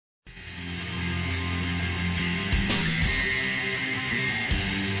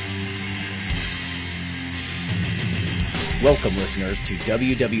Welcome, listeners, to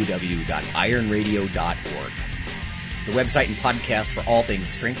www.ironradio.org, the website and podcast for all things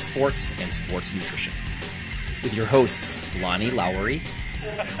strength sports and sports nutrition. With your hosts, Lonnie Lowery.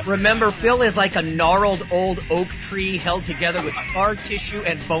 Remember, Phil is like a gnarled old oak tree held together with scar tissue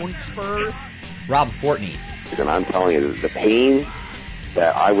and bone spurs. Rob Fortney. And I'm telling you, the pain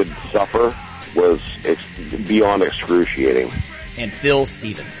that I would suffer was beyond excruciating. And Phil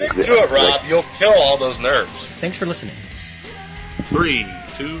Stevens. Do it, Rob. You'll kill all those nerves. Thanks for listening. 3,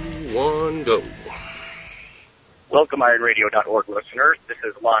 2, 1, go. Welcome, ironradio.org listeners. This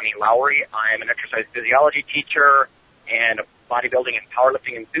is Lonnie Lowery. I am an exercise physiology teacher and a bodybuilding and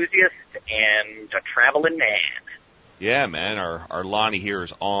powerlifting enthusiast and a traveling man. Yeah, man, our Lonnie here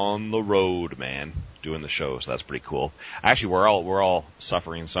is on the road, man, doing the show, so that's pretty cool. Actually, we're all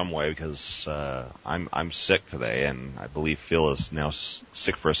suffering in some way because I'm sick today, and I believe Phil is now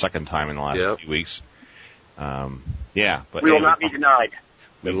sick for a second time in the last few weeks. Yeah, but we will not be denied.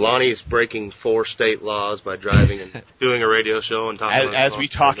 And Lonnie's breaking 4 state laws by driving and doing a radio show and talking. As we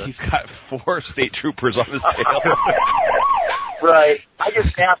talk, he's got 4 state troopers on his tail. Right. I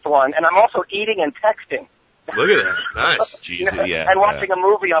just passed one, and I'm also eating and texting. Look at that. Nice. Jesus, yeah. And watching a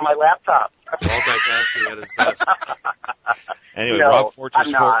movie on my laptop. Multitasking at his best. Anyway, no, Rob Fortress.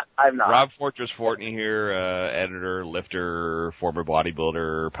 I'm not. Rob Fortress Fortney here, editor, lifter, former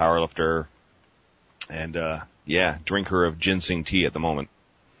bodybuilder, powerlifter, and drinker of ginseng tea at the moment.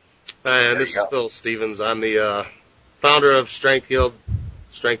 And this is Phil Stevens. I'm the founder of Strength Guild,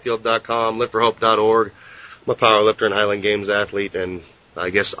 strengthguild.com, liftforhope.org. I'm a powerlifter and Highland Games athlete, and I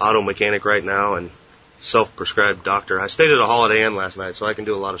guess auto mechanic right now, and self-prescribed doctor. I stayed at a Holiday Inn last night, so I can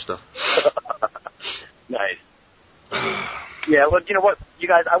do a lot of stuff. Nice. Yeah, well, you know what, you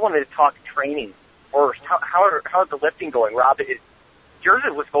guys, I wanted to talk training first. How's the lifting going, Rob? Yours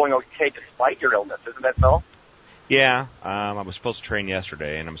was going okay despite your illness, isn't that so? Yeah, I was supposed to train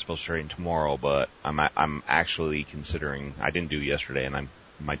yesterday, and I'm supposed to train tomorrow, but I'm actually considering, I didn't do yesterday, and I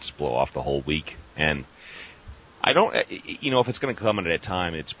might just blow off the whole week. And I don't, if it's going to come at a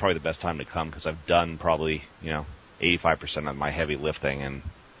time, it's probably the best time to come because I've done probably, 85% of my heavy lifting, and,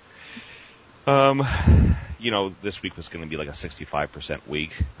 this week was going to be like a 65%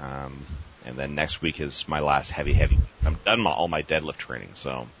 week, and then next week is my last heavy. I've done all my deadlift training,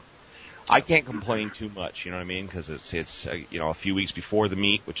 so I can't complain too much, you know what I mean? Because it's a few weeks before the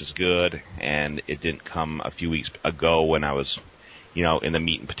meet, which is good, and it didn't come a few weeks ago when I was, in the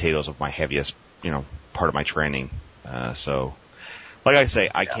meat and potatoes of my heaviest, part of my training. So, like I say,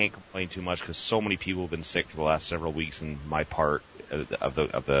 I can't complain too much because so many people have been sick for the last several weeks in my part of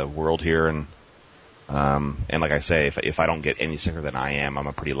the world here, and like I say, if I don't get any sicker than I am, I'm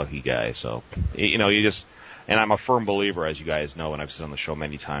a pretty lucky guy. So, and I'm a firm believer, as you guys know, and I've said on the show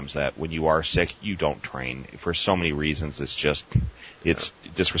many times, that when you are sick, you don't train for so many reasons. It's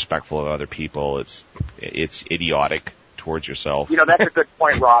disrespectful of other people. It's idiotic towards yourself. That's a good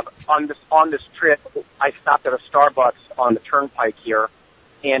point, Rob. On this trip, I stopped at a Starbucks on the turnpike here,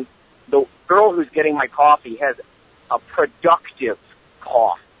 and the girl who's getting my coffee has a productive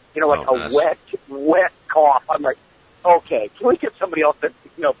cough. Wet cough. I'm like, okay, can we get somebody else to,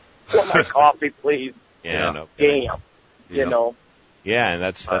 pour my coffee, please? Yeah, no. Damn. Yeah, and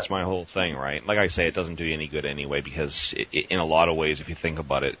that's my whole thing, right? Like I say, it doesn't do you any good anyway because in a lot of ways, if you think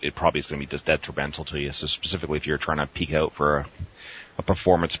about it, it probably is going to be just detrimental to you. So specifically if you're trying to peak out for a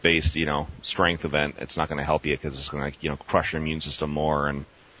performance-based, strength event, it's not going to help you because it's going to, crush your immune system more and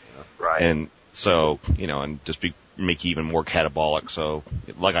so, and just make you even more catabolic. So,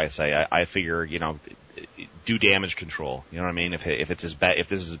 like I say, I figure, do damage control. You know what I mean? If it's as bad, if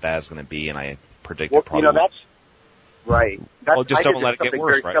this is as bad as it's going to be, and I predict it probably. That's right. Just don't let it get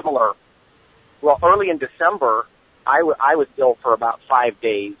worse, right? Similar. Well, early in December, I was ill for about 5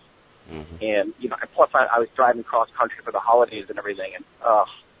 days, and plus I was driving cross country for the holidays and everything, and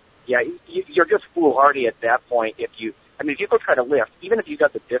you're just foolhardy at that point if you go try to lift, even if you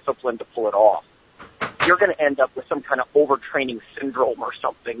got the discipline to pull it off, you're going to end up with some kind of overtraining syndrome or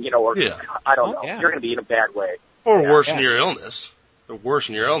something, I don't know. You're going to be in a bad way. Or worsen your illness. Or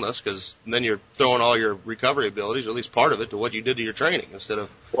worsen your illness because then you're throwing all your recovery abilities, or at least part of it, to what you did to your training instead of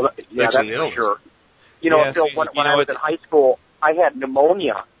fixing the illness. Sure. Phil, when I was in high school, I had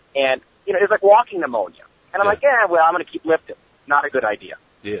pneumonia, and, it's like walking pneumonia. And I'm like, I'm going to keep lifting. Not a good idea.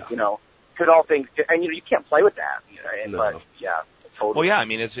 Yeah. Could all things, and, you can't play with that. But, totally. Well, yeah, I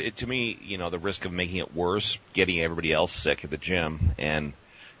mean, to me, the risk of making it worse, getting everybody else sick at the gym, and,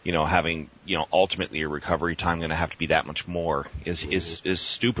 having, ultimately your recovery time going to have to be that much more is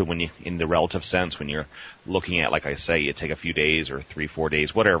stupid when you, in the relative sense, when you're looking at, like I say, you take a few days or 3-4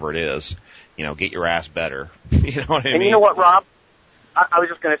 days, whatever it is, get your ass better. You know what I mean? And you know what, Rob? I was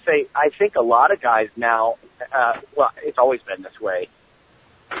just going to say, I think a lot of guys now, well, it's always been this way,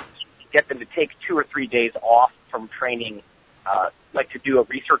 get them to take 2 or 3 days off from training, like to do a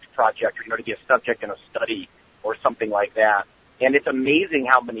research project or, to be a subject in a study or something like that. And it's amazing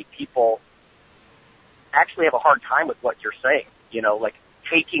how many people actually have a hard time with what you're saying, like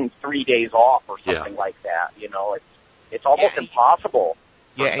taking 3 days off or something like that. It's almost impossible.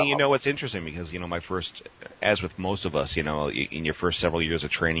 Yeah, and what's interesting because, my first, as with most of us, in your first several years of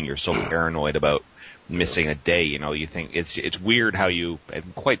training, you're so paranoid about missing a day, you think it's weird how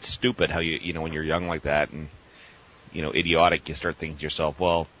and quite stupid how when you're young like that and, idiotic, you start thinking to yourself,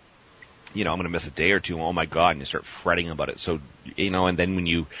 well, I'm going to miss a day or two, oh my God, and you start fretting about it. So, and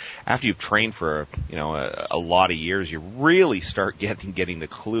then after you've trained for, a lot of years, you really start getting the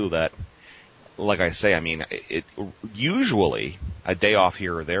clue that, like I say, it usually a day off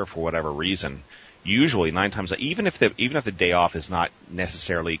here or there for whatever reason, usually 9 times, even if the day off is not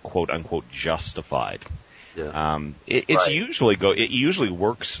necessarily quote unquote justified, it usually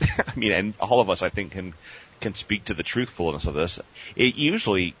works. And all of us, I think, can speak to the truthfulness of this. It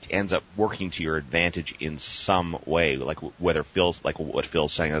usually ends up working to your advantage in some way, like whether Phil's, like what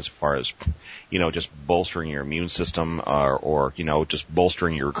Phil's saying as far as, just bolstering your immune system or just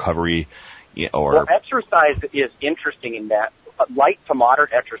bolstering your recovery. Well, exercise is interesting in that light to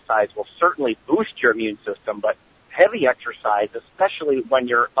moderate exercise will certainly boost your immune system, but heavy exercise, especially when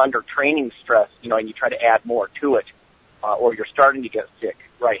you're under training stress, and you try to add more to it, or you're starting to get sick,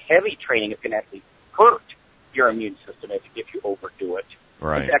 right? Heavy training is going to actually hurt your immune system if you overdo it.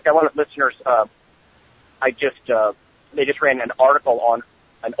 Right. In fact, I want listeners, they just ran an article on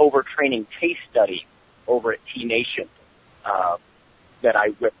an overtraining case study over at T-Nation, that I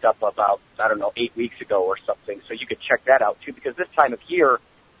whipped up about, 8 weeks ago or something. So you could check that out too, because this time of year,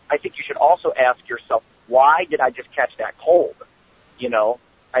 I think you should also ask yourself, why did I just catch that cold?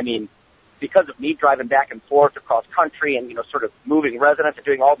 Because of me driving back and forth across country and, sort of moving residence and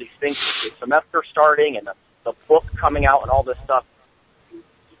doing all these things, the semester starting and the book coming out and all this stuff,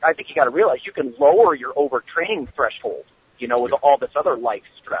 I think you got to realize you can lower your overtraining threshold, with all this other life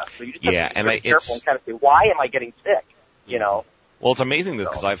stress. So you just have to be careful and kind of say, why am I getting sick? Well, it's amazing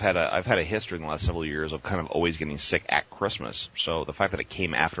because I've had a history in the last several years of kind of always getting sick at Christmas. So the fact that it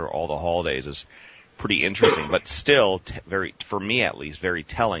came after all the holidays is pretty interesting, but still for me at least, very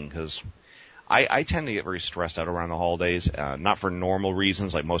telling because I tend to get very stressed out around the holidays, not for normal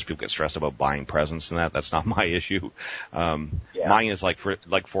reasons. Like most people get stressed about buying presents and that. That's not my issue. Mine is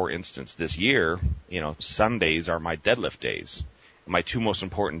for instance, this year, Sundays are my deadlift days. My 2 most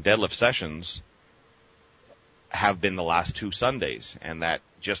important deadlift sessions have been the last 2 Sundays, and that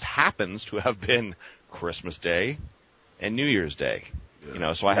just happens to have been Christmas Day and New Year's Day.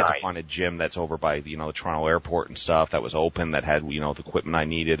 So I had to find a gym that's over by, the Toronto airport and stuff that was open, that had, the equipment I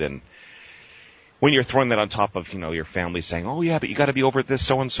needed. And when you're throwing that on top of, your family saying, oh yeah, but you got to be over at this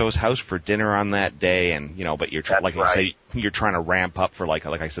so-and-so's house for dinner on that day. And, but you're I say, you're trying to ramp up for like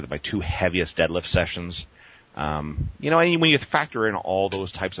I said, my 2 heaviest deadlift sessions. And when you factor in all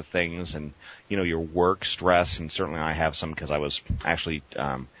those types of things and, your work stress, and certainly I have some because I was actually,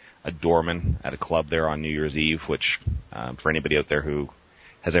 a doorman at a club there on New Year's Eve, which, for anybody out there who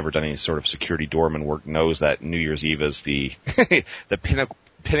has ever done any sort of security doorman work knows that New Year's Eve is the, the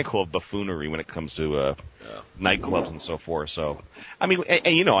pinnacle of buffoonery when it comes to, nightclubs and so forth. So, I didn't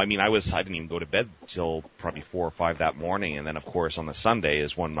even go to bed till probably 4 or 5 that morning. And then of course on the Sunday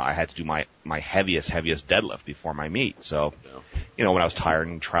is when I had to do my heaviest deadlift before my meet. So, when I was tired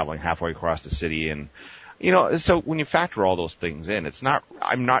and traveling halfway across the city and, so when you factor all those things in, that's why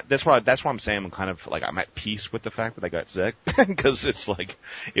I'm saying I'm kind of like, I'm at peace with the fact that I got sick because it's like,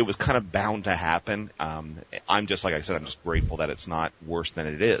 it was kind of bound to happen. I'm just, like I said, I'm just grateful that it's not worse than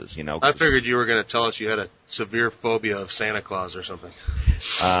it is, I figured you were going to tell us you had a severe phobia of Santa Claus or something.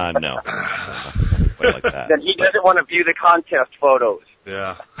 No. Nothing quite like that. Then he doesn't want to view the contest photos.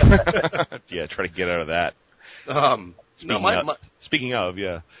 Yeah. Yeah, try to get out of that. Speaking of,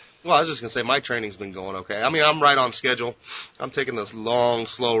 yeah. Well, I was just going to say my training's been going okay. I'm right on schedule. I'm taking this long,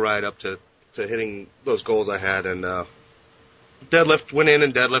 slow ride up to hitting those goals I had. And went in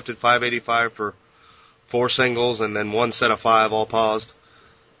and deadlifted 585 for 4 singles and then 1 set of 5 all paused.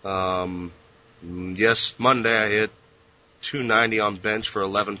 Yes, Monday I hit 290 on bench for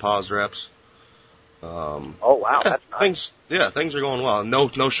 11 paused reps. Oh wow, that's nice. Things are going well.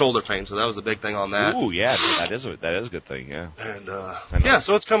 No shoulder pain, so that was the big thing on that. Ooh, yeah, that is a good thing, yeah. And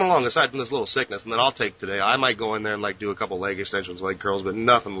so it's coming along aside from this little sickness, and then I'll take today. I might go in there and do a couple leg extensions, leg curls, but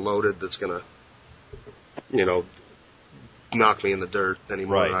nothing loaded that's gonna, knock me in the dirt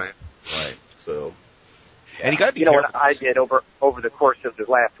anymore. Right. So, and you got to be what I did over the course of the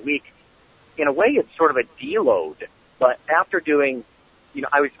last week, in a way, it's sort of a deload. But after doing,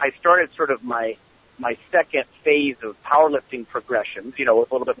 I started sort of my second phase of powerlifting progressions, with a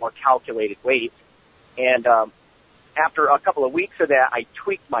little bit more calculated weight. And after a couple of weeks of that, I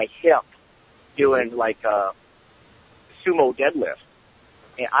tweaked my hip doing like a sumo deadlift.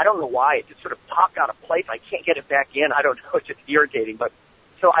 And I don't know why, it just sort of popped out of place. I can't get it back in. I don't know, it's just irritating. But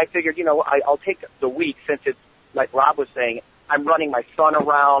so I figured, I'll take the week, since it's, like Rob was saying, I'm running my son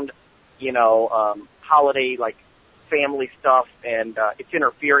around, holiday, like, family stuff, and it's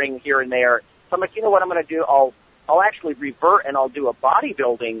interfering here and there. So I'm like, you know what I'm going to do? I'll actually revert, and I'll do a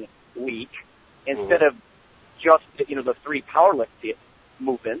bodybuilding week instead of just, the 3 powerlifting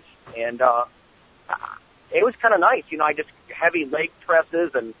movements. And it was kind of nice. I just heavy leg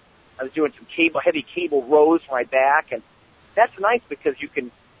presses, and I was doing some heavy cable rows for my back, and that's nice because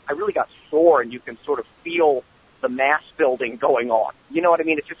I really got sore, and you can sort of feel the mass building going on. You know what I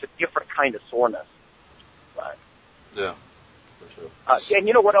mean? It's just a different kind of soreness. But, yeah, for sure. And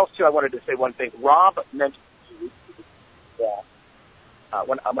you know what else too? I wanted to say one thing. Rob mentioned that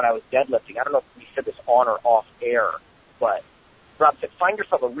when I was deadlifting, I don't know if we said this on or off air, but Rob said, find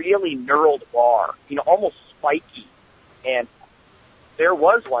yourself a really knurled bar, almost spiky. And there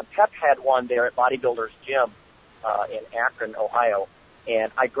was one. Pep had one there at Bodybuilders Gym in Akron, Ohio,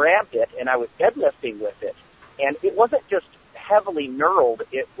 and I grabbed it and I was deadlifting with it, and it wasn't just heavily knurled;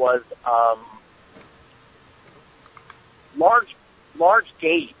 it was large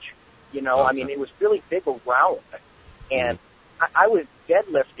gauge. I mean, it was really big around, and I was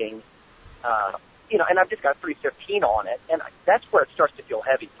deadlifting, and I've just got 315 on it, and that's where it starts to feel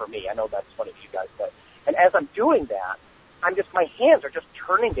heavy for me. I know that's funny to you guys, and as I'm doing that, my hands are just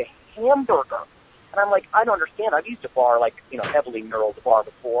turning to hamburger. And I'm like, I don't understand. I've used a bar, like, heavily knurled bar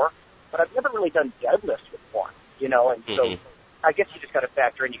before, but I've never really done deadlifts with one, and so I guess you just got to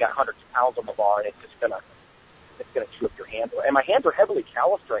factor in you got hundreds of pounds on the bar, and it's gonna chew up your hand. And my hands are heavily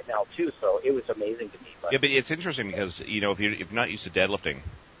calloused right now too, so it was amazing to me. But. Yeah, but it's interesting because, if you're not used to deadlifting,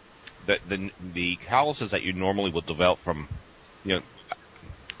 the calluses that you normally will develop from,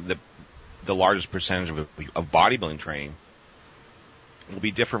 the largest percentage of bodybuilding training will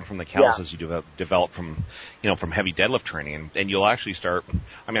be different from the calluses you develop from, from heavy deadlift training. And you'll actually start,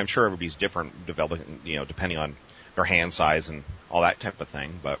 I'm sure everybody's different developing, depending on their hand size and all that type of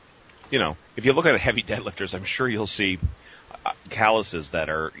thing. But, if you look at heavy deadlifters, I'm sure you'll see calluses that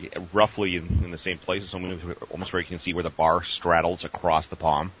are roughly in the same places, almost where you can see where the bar straddles across the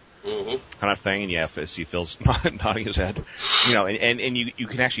palm. Kind of thing, and I see Phil's nodding his head, and you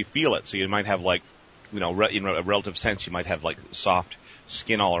can actually feel it. So you might have like, a relative sense, you might have like soft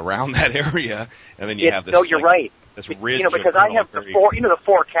skin all around that area, and then you have this. No, you're right. This ridge, because I have the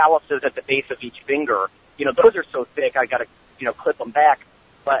 4 calluses at the base of each finger. Those are so thick, I got to, clip them back.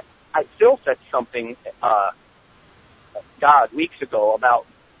 But Phil said something, weeks ago about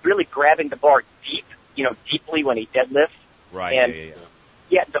really grabbing the bar deeply when he deadlifts. Right. And,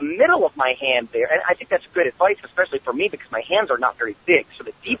 yeah, the middle of my hand there, and I think that's good advice, especially for me, because my hands are not very big. So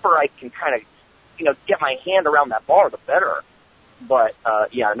the deeper I can kind of, get my hand around that bar, the better. But,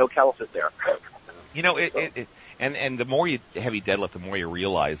 no calluses there. And the more you heavy deadlift, the more you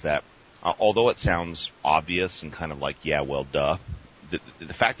realize that, although it sounds obvious and kind of like, yeah, well, duh,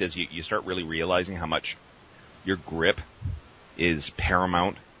 the fact is you start really realizing how much your grip is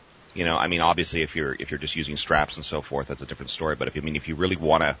paramount. Obviously if you're just using straps and so forth, that's a different story. But if you really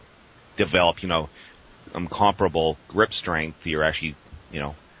want to develop, comparable grip strength, you're actually,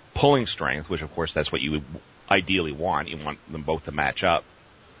 pulling strength, which of course that's what you would ideally want. You want them both to match up.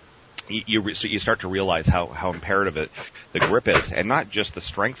 So you start to realize how imperative the grip is, and not just the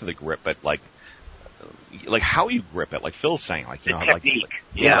strength of the grip, but like how you grip it. Like Phil's saying, the technique.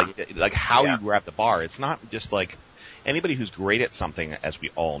 Like how you grab the bar. It's not just like anybody who's great at something, as we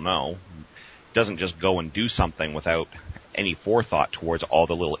all know, doesn't just go and do something without any forethought towards all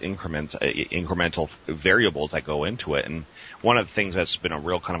the little incremental variables that go into it. And one of the things that's been a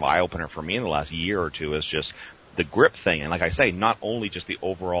real kind of eye-opener for me in the last year or two is just the grip thing. And like I say, not only just the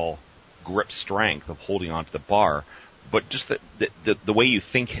overall grip strength of holding onto the bar, but just the way you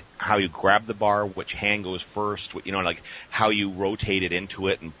think, how you grab the bar, which hand goes first, like how you rotate it into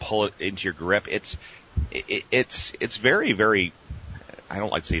it and pull it into your grip. It's very, very, I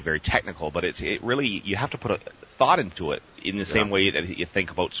don't like to say very technical, but it really, you have to put a thought into it in the same way that you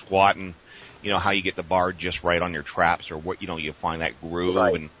think about squatting, how you get the bar just right on your traps, or what, you find that groove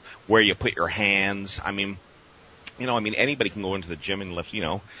and where you put your hands. Anybody can go into the gym and lift,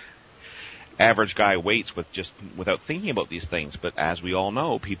 average guy weights without thinking about these things. But as we all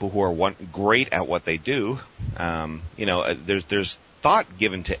know, people who are great at what they do, there's thought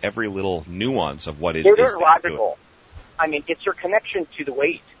given to every little nuance of what it is. It is logical. I mean, it's your connection to the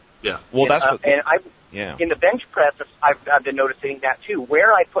weight. Yeah. Well, that's what. In the bench press, I've been noticing that too.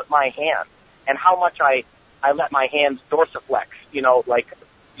 Where I put my hand and how much I let my hands dorsiflex.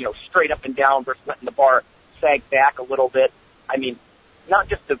 Straight up and down versus letting the bar sag back a little bit. I mean, not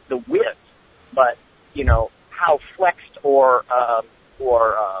just the width, but how flexed or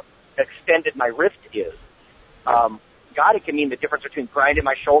extended my wrist is. God, it can mean the difference between grinding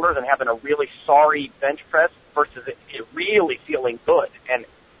my shoulders and having a really sorry bench press versus it really feeling good. And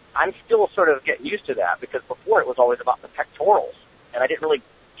I'm still sort of getting used to that because before it was always about the pectorals, and I didn't really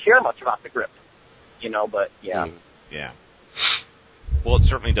care much about the grip, but yeah. Yeah. Well, it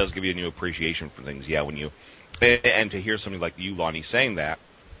certainly does give you a new appreciation for things, and to hear somebody like you, Lonnie, saying that,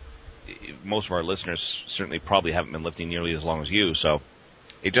 most of our listeners certainly probably haven't been lifting nearly as long as you, so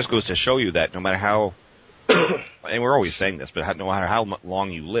it just goes to show you that no matter how, and we're always saying this, but no matter how long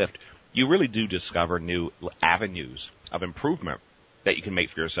you lift, you really do discover new avenues of improvement that you can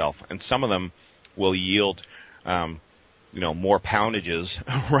make for yourself, and some of them will yield, more poundages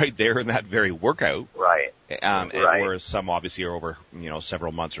right there in that very workout. Right. Whereas some obviously are over,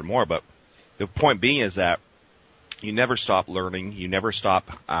 several months or more. But the point being is that you never stop learning. You never stop,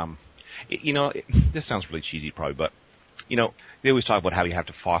 this sounds really cheesy probably, but, they always talk about how you have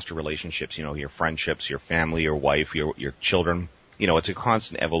to foster relationships, your friendships, your family, your wife, your children. It's a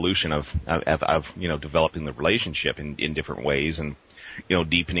constant evolution of developing the relationship in different ways and,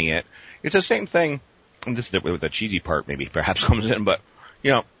 deepening it. It's the same thing. And this is where the cheesy part maybe perhaps comes in, but,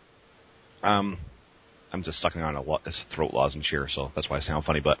 I'm just sucking on a throat lozenge here, so that's why I sound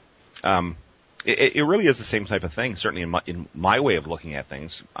funny, but, it really is the same type of thing, certainly in my way of looking at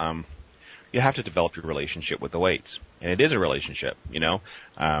things. You have to develop your relationship with the weights. And it is a relationship,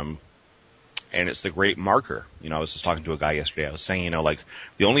 and it's the great marker. I was just talking to a guy yesterday. I was saying,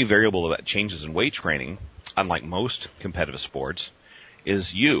 the only variable that changes in weight training, unlike most competitive sports,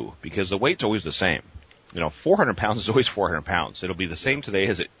 is you, because the weight's always the same. 400 pounds is always 400 pounds. It'll be the same today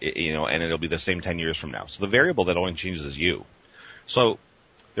as and it'll be the same 10 years from now. So the variable that only changes is you. So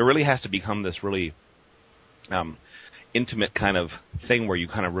there really has to become this really, intimate kind of thing where you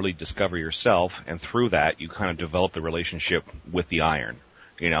kind of really discover yourself, and through that you kind of develop the relationship with the iron,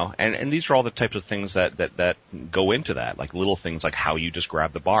 and these are all the types of things that go into that, like little things like how you just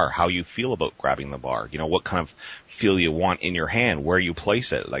grab the bar, how you feel about grabbing the bar, what kind of feel you want in your hand, where you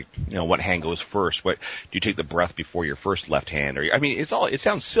place it, like, what hand goes first, what, do you take the breath before your first left hand, or, it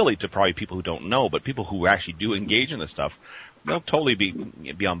sounds silly to probably people who don't know, but people who actually do engage in this stuff, they'll totally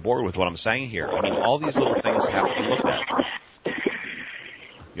be on board with what I'm saying here. All these little things have to be looked at.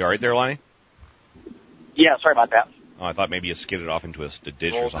 You all right there, Lonnie? Yeah, sorry about that. Oh, I thought maybe you skidded off into a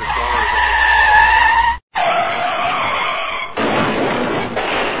dish or something.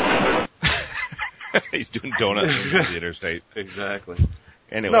 He's doing donuts on the interstate. Exactly.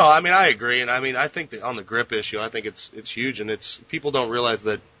 Anyway. No, I agree, and I think that on the grip issue, I think it's huge, and people don't realize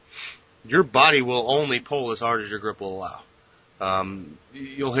that your body will only pull as hard as your grip will allow.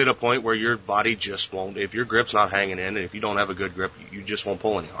 You'll hit a point where your body just won't, if your grip's not hanging in, and if you don't have a good grip, you just won't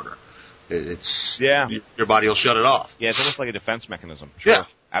pull any harder. Your body will shut it off. Yeah, it's almost like a defense mechanism. Sure. Yeah.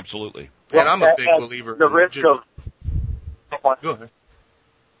 Absolutely. And I'm a big believer. The risk of, go ahead.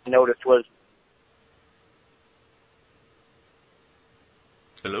 I noticed was,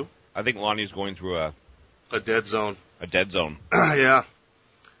 hello? I think Lonnie's going through a dead zone. A dead zone. Yeah.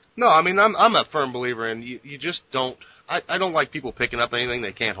 No, I'm a firm believer in you just don't, I don't like people picking up anything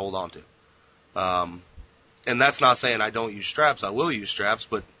they can't hold on to. And that's not saying I don't use straps. I will use straps,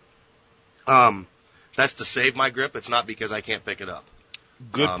 but, that's to save my grip. It's not because I can't pick it up.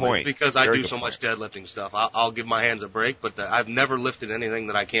 Good point. It's because I do so much deadlifting stuff. I'll give my hands a break, but I've never lifted anything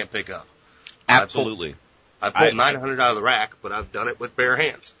that I can't pick up. Absolutely. I've pulled 900 out of the rack, but I've done it with bare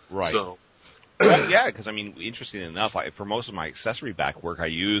hands. Right. So. Well, yeah, because interestingly enough, for most of my accessory back work, I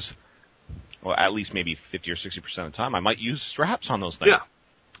use, well, at least maybe 50 or 60% of the time, I might use straps on those things. Yeah.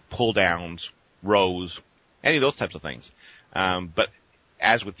 Pull downs, rows, any of those types of things. But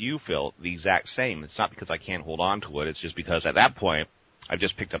as with you, Phil, the exact same. It's not because I can't hold on to it. It's just because at that point, I've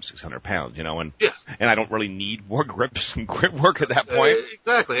just picked up 600 pounds, and I don't really need more grips and grip work at that point.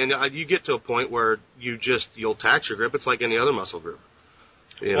 Exactly. And you get to a point where you'll tax your grip. It's like any other muscle group.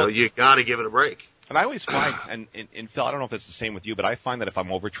 You gotta give it a break. And I always find, and Phil, I don't know if it's the same with you, but I find that if I'm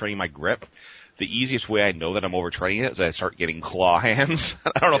overtraining my grip, the easiest way I know that I'm overtraining it is I start getting claw hands.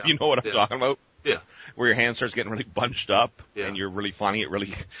 I don't know if you know what I'm talking about. Yeah. Where your hand starts getting really bunched up Yeah. and you're really finding it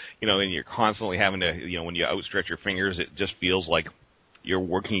really, and you're constantly having to, when you outstretch your fingers, it just feels like you're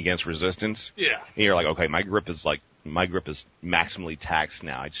working against resistance. Yeah. And you're like, okay, my grip is maximally taxed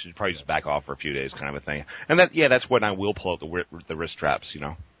now. I should probably just back off for a few days, kind of a thing. And that's when I will pull out the wrist straps,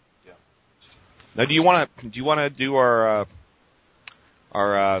 Yeah. Now, do you want to do our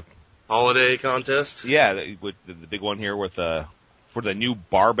holiday contest? Yeah, with the big one here with for the new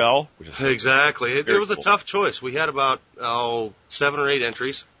barbell. Which is Exactly. It was a cool. tough choice. We had about 7 or 8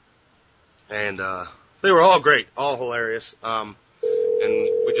 entries, and they were all great, all hilarious. And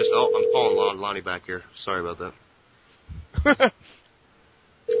we just I'm calling Lonnie back here. Sorry about that.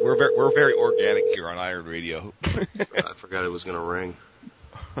 We're very organic here on Iron Radio. I forgot it was going to ring.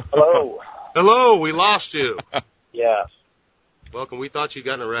 Hello. Hello, we lost you. Yes. Welcome. We thought you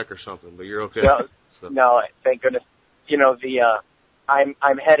got in a wreck or something, but you're okay. No, So- no, thank goodness.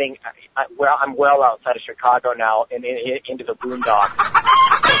 I'm heading. I'm well outside of Chicago now, and into the boondocks.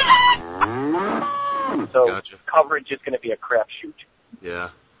 So Gotcha. coverage is going to be a crapshoot. Yeah.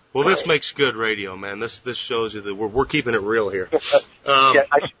 Well, this makes good radio, man. This shows you that we're keeping it real here. Yeah,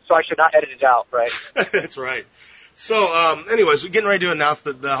 so I should not edit it out, right? That's right. So, anyways, we're getting ready to announce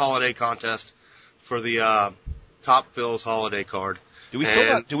the holiday contest for the Top Phil's holiday card. Do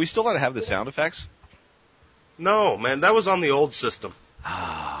we still not have the sound effects? No, man, that was on the old system.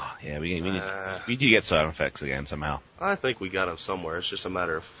 Ah, yeah, we need to get sound effects again somehow. I think we got them somewhere. It's just a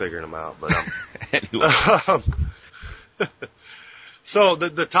matter of figuring them out. But Anyway. So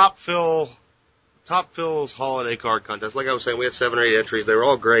the Top Phil's holiday card contest, like I was saying, we had 7 or 8 entries. They were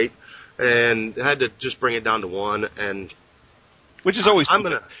all great, and had to just bring it down to 1. And Which is always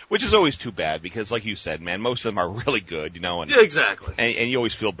too bad because, like you said, man, most of them are really good, And, yeah, exactly. And you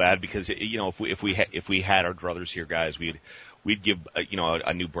always feel bad because if we had our druthers here, guys, we'd give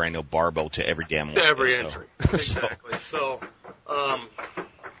a new brand new barbell to every damn one. To every entry. Exactly. So,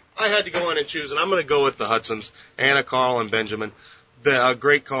 I had to go in and choose, and I'm going to go with the Hudsons, Anna, Carl, and Benjamin. The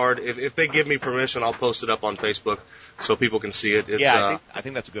great card. If they give me permission, I'll post it up on Facebook so people can see it. It's, I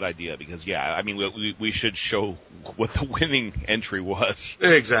think that's a good idea because, I mean, we should show what the winning entry was.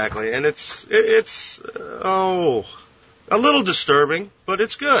 Exactly, and it's a little disturbing, but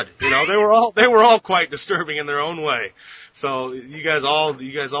it's good. They were all quite disturbing in their own way. So you guys all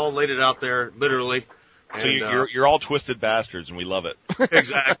laid it out there literally. So you're all twisted bastards, and we love it.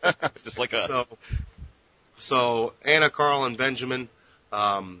 Exactly. It's just like us. So Anna, Carl, and Benjamin,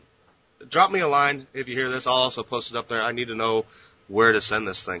 drop me a line if you hear this. I'll also post it up there. I need to know where to send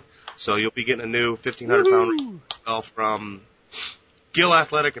this thing. So you'll be getting a new 1,500 pound from Gill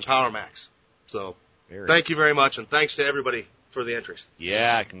Athletic and Power Max. So thank you very much, and thanks to everybody for the entries.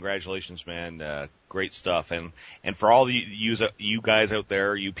 Yeah, congratulations, man. Great stuff. And for all you guys out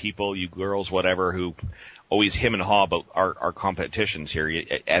there, you people, you girls, whatever, who always hem and haw about our competitions here.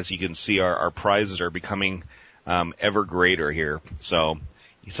 As you can see, our prizes are becoming ever greater here. So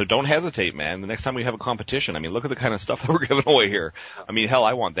don't hesitate, man. The next time we have a competition, I mean, look at the kind of stuff that we're giving away here. I mean, hell,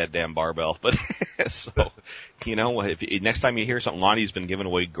 I want that damn barbell. But so, if next time you hear something, Lonnie's been giving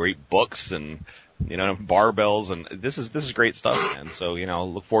away great books and barbells, and this is great stuff, man. So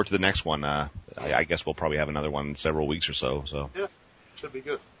look forward to the next one. I guess we'll probably have another one in several weeks or so. So yeah, should be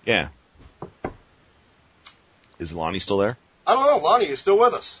good. Yeah. Is Lonnie still there? I don't know. Lonnie is still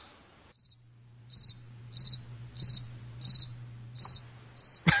with us.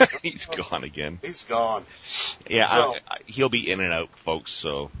 He's gone again. He's gone. Yeah, So, he'll be in and out, folks.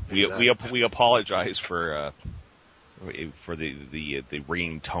 So we apologize for the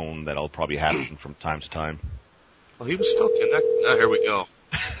ringing tone that'll probably happen from time to time. well, he was still connected. Oh, here we go.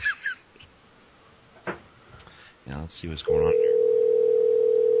 Yeah, let's see what's going on here.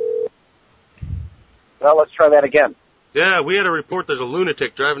 Well, let's try that again. Yeah, we had a report there's a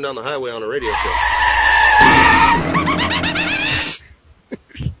lunatic driving down the highway on a radio show.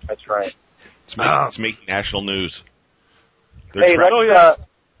 That's right. It's making national news. They're Hey,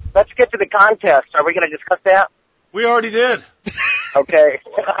 let's get to the contest. Are we going to discuss that? We already did. Okay.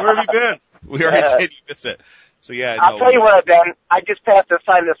 Where have you been? We already did. You missed it. So yeah, I'll tell you what I've done. I just passed a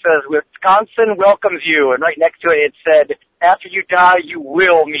sign that says, Wisconsin welcomes you. And right next to it said, after you die, you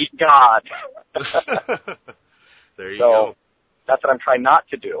will meet God. There you So go. that's what I'm trying not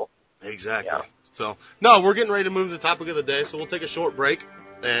to do. Exactly. Yeah. So, no, we're getting ready to move to the topic of the day, so we'll take a short break.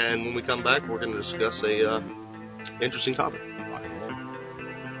 And when we come back, we're going to discuss a interesting topic.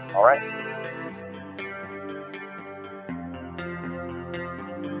 All right.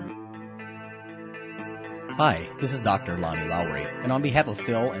 Hi, this is Dr. Lonnie Lowry, and on behalf of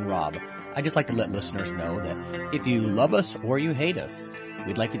Phil and Rob, I'd just like to let listeners know that if you love us or you hate us,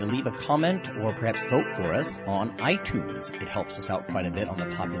 we'd like you to leave a comment or perhaps vote for us on iTunes. It helps us out quite a bit on the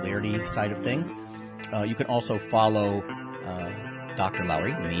popularity side of things. You can also follow Dr.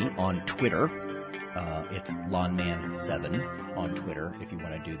 Lowry, me, on Twitter. It's Lawnman7 on Twitter if you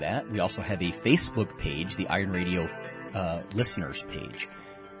want to do that. We also have a Facebook page, the Iron Radio listeners page.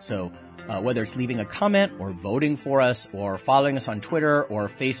 So whether it's leaving a comment or voting for us or following us on Twitter or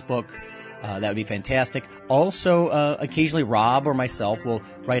Facebook, that would be fantastic. Also, occasionally Rob or myself will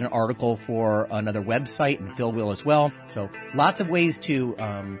write an article for another website, and Phil will as well. So lots of ways to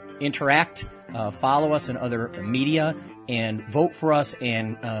interact, follow us in other media, and vote for us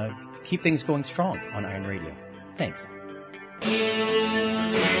and keep things going strong on Iron Radio. Thanks.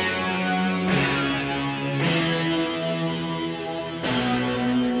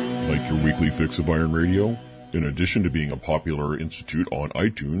 Like your weekly fix of Iron Radio? In addition to being a popular institute on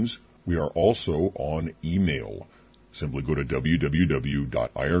iTunes, we are also on email. Simply go to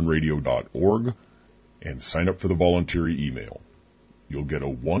www.ironradio.org and sign up for the voluntary email. You'll get a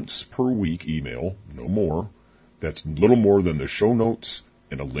once-per-week email, no more, that's little more than the show notes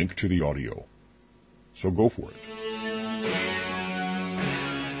and a link to the audio. So go for it.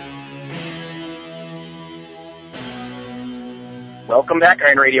 Welcome back,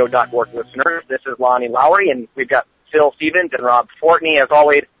 IronRadio.org listeners. This is Lonnie Lowry, and we've got Phil Stevens and Rob Fortney, as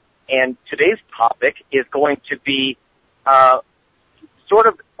always. And today's topic is going to be sort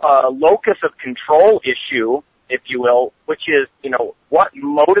of a locus of control issue, if you will, which is, what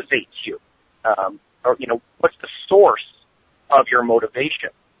motivates you? Or, what's the source of your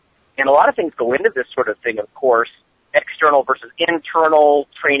motivation? And a lot of things go into this sort of thing, of course, external versus internal,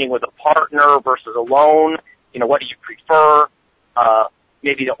 training with a partner versus alone. What do you prefer?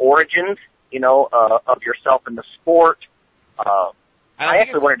 Maybe the origins, of yourself in the sport. I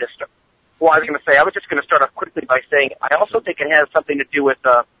actually wanted to start. Well, I was just going to start off quickly by saying I also think it has something to do with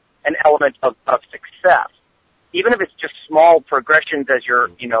an element of success, even if it's just small progressions as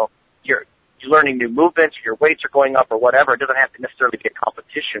you're learning new movements, your weights are going up or whatever. It doesn't have to necessarily be a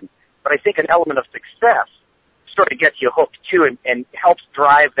competition, but I think an element of success sort of gets you hooked too, and helps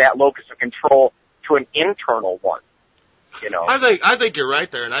drive that locus of control to an internal one. I think you're right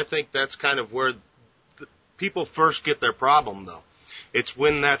there, and I think that's kind of where people first get their problem, though. It's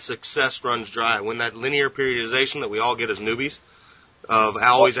when that success runs dry, when that linear periodization that we all get as newbies of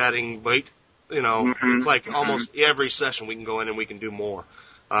always adding weight. It's like almost every session we can go in and we can do more.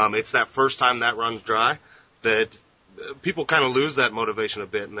 It's that first time that runs dry that people kind of lose that motivation a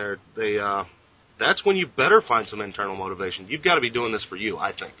bit, and that's when you better find some internal motivation. You've got to be doing this for you,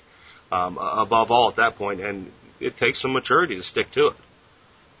 I think, above all at that point, and it takes some maturity to stick to it.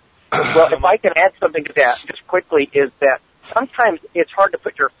 Well, if I can add something to that just quickly, is that sometimes it's hard to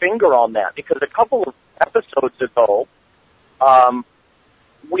put your finger on that, because a couple of episodes ago, on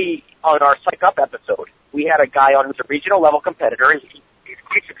our Psych Up episode, we had a guy on who's a regional level competitor. He's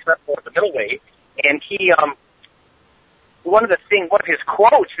quite successful at the middleweight, and he, one of his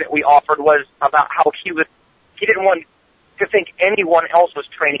quotes that we offered was about how he didn't want to think anyone else was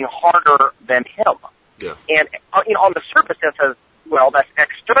training harder than him. Yeah. And, on the surface that says, well, that's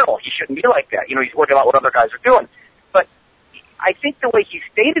external. He shouldn't be like that. He's worried about what other guys are doing. But I think the way he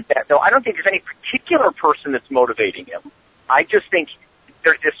stated that, though, I don't think there's any particular person that's motivating him. I just think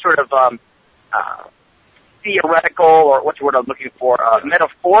there's this sort of theoretical, or what's the word I'm looking for,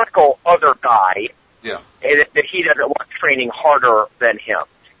 metaphorical other guy that he doesn't want training harder than him.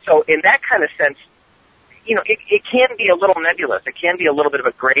 So in that kind of sense, it can be a little nebulous. It can be a little bit of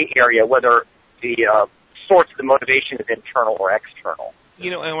a gray area whether the source of the motivation is internal or external.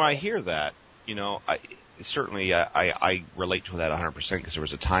 And when I hear that, I relate to that 100% because there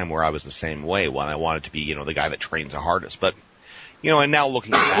was a time where I was the same way when I wanted to be, the guy that trains the hardest. But, and now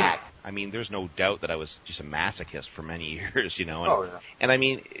looking back, there's no doubt that I was just a masochist for many years, And I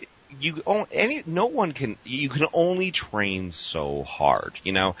mean, you can only train so hard,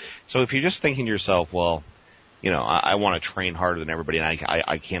 So if you're just thinking to yourself, well, I want to train harder than everybody, and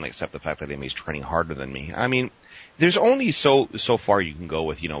I can't accept the fact that anybody's training harder than me. I mean, there's only so far you can go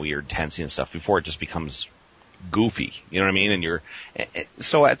with, your intensity and stuff before it just becomes goofy. You know what I mean? And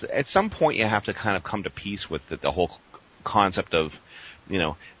so at some point you have to kind of come to peace with the whole concept of,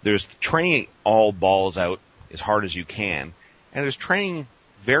 there's training all balls out as hard as you can, and there's training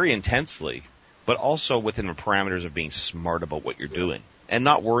very intensely, but also within the parameters of being smart about what you're doing and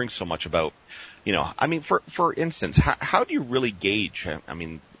not worrying so much about, for instance, how do you really gauge,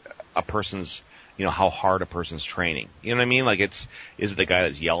 a person's how hard a person's training. You know what I mean? Like is it the guy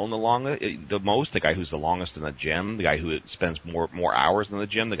that's yelling the most, the guy who's the longest in the gym, the guy who spends more hours in the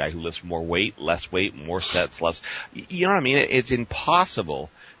gym, the guy who lifts more weight, less weight, more sets, less, you know what I mean? It's impossible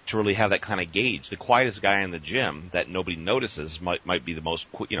to really have that kind of gauge. The quietest guy in the gym that nobody notices might be the most,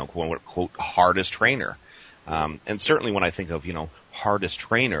 quote unquote, hardest trainer. And certainly when I think of, hardest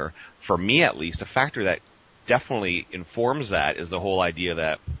trainer, for me at least, a factor that definitely informs that is the whole idea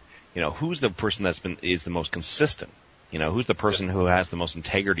that, who's the person is the most consistent? Who's the person who has the most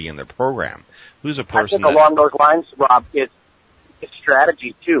integrity in their program? Who's a person I think along those lines, Rob, it's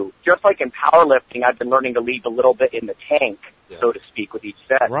strategy too. Just like in powerlifting, I've been learning to leave a little bit in the tank, so to speak, with each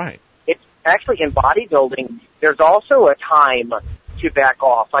set. Right. It's actually in bodybuilding, there's also a time to back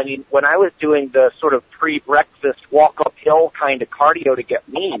off. I mean, when I was doing the sort of pre-breakfast walk uphill kind of cardio to get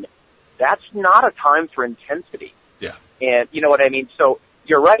lean, that's not a time for intensity. Yeah. And you know what I mean? So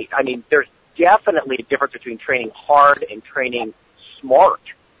you're right. I mean, there's definitely a difference between training hard and training smart.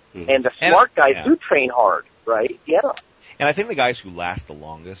 Mm-hmm. And the smart guys do train hard, right? Yeah. And I think the guys who last the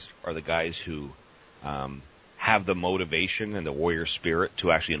longest are the guys who have the motivation and the warrior spirit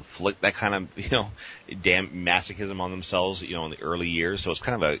to actually inflict that kind of, damn masochism on themselves, in the early years. So it's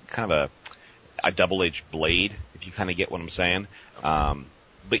kind of a double-edged blade, if you kind of get what I'm saying.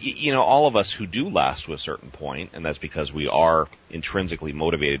 But, all of us who do last to a certain point, and that's because we are intrinsically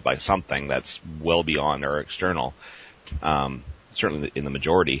motivated by something that's well beyond our external, certainly in the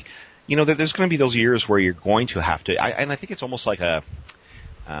majority, there's going to be those years where you're going to have to, and I think it's almost like a,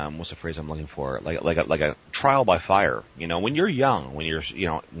 what's the phrase I'm looking for? Like a trial by fire. When you're young, when you're,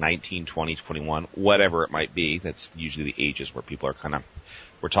 19, 20, 21, whatever it might be, that's usually the ages where people are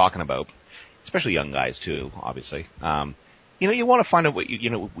we're talking about, especially young guys too, obviously. You want to find out what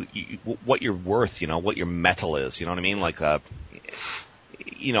you're worth, what your mettle is, you know what I mean? Like, how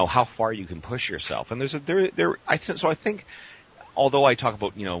far you can push yourself. And so I think, although I talk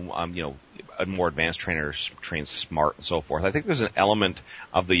about, a more advanced trainer trains smart and so forth, I think there's an element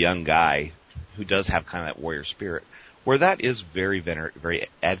of the young guy who does have kind of that warrior spirit where that is very, very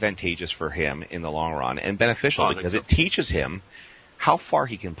advantageous for him in the long run and beneficial because it teaches him how far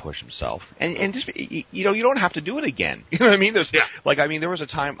he can push himself. And just, you don't have to do it again. You know what I mean? There was a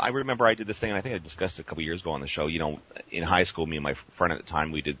time, I remember I did this thing, and I think I discussed it a couple years ago on the show, in high school, me and my friend at the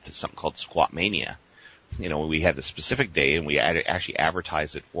time, we did something called Squat Mania. We had the specific day, and we actually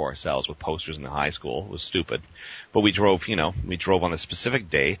advertised it for ourselves with posters in the high school. It was stupid. But we drove on a specific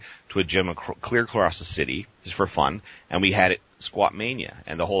day to a gym clear across the city, just for fun, and we had it Squat Mania.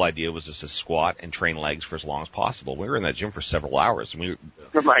 And the whole idea was just to squat and train legs for as long as possible. We were in that gym for several hours, and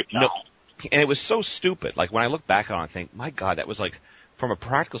and it was so stupid. Like, when I look back on it, I think, my God, that was like, from a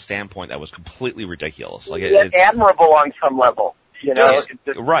practical standpoint, that was completely ridiculous. Like, it's admirable on some level.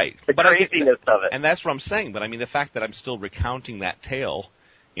 Right. The craziness of it. And that's what I'm saying. But I mean, the fact that I'm still recounting that tale,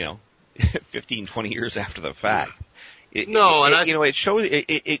 15, 20 years after the fact, it shows,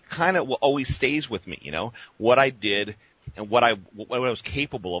 it kind of always stays with me, what I did and what I was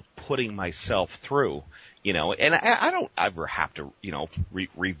capable of putting myself through, and I don't ever have to,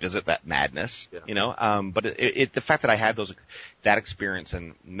 revisit that madness, but the fact that I had that experience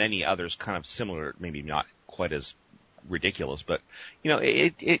and many others kind of similar, maybe not quite as ridiculous, but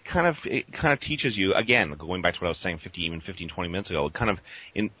it kind of teaches you, again, going back to what I was saying 15, 20 minutes ago, it kind of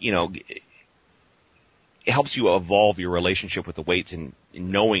it helps you evolve your relationship with the weights and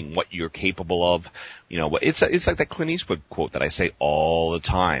knowing what you're capable of. It's like that Clint Eastwood quote that I say all the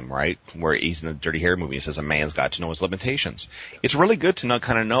time, right? Where he's in the Dirty Harry movie, he says a man's got to know his limitations. It's really good to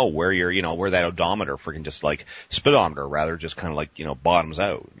know where you're, where that odometer, freaking just like speedometer rather, just kind of like, bottoms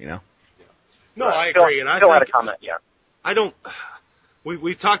out, No, I agree, and I still had a comment. Yeah, I don't.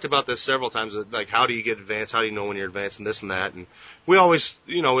 We've talked about this several times. Like, how do you get advanced? How do you know when you're advanced, and this and that? And we always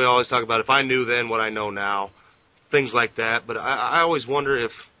talk about if I knew then what I know now, things like that. But I always wonder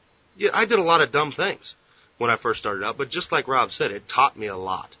if, I did a lot of dumb things when I first started out. But just like Rob said, it taught me a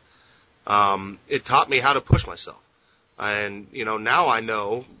lot. It taught me how to push myself, and now I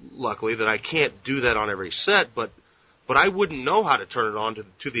know, luckily, that I can't do that on every set, but I wouldn't know how to turn it on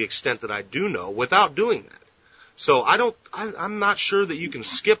to the extent that I do know without doing that. So I'm not sure that you can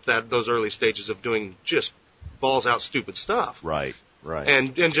skip those early stages of doing just balls out stupid stuff. Right.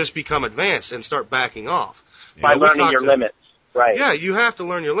 And just become advanced and start backing off. By learning your limits. Right. Yeah, you have to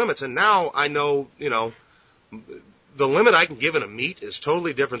learn your limits. And now I know, the limit I can give in a meet is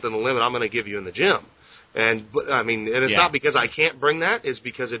totally different than the limit I'm going to give you in the gym. And it's not because I can't bring that, it's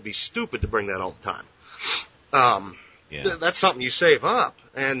because it'd be stupid to bring that all the time. That's something you save up.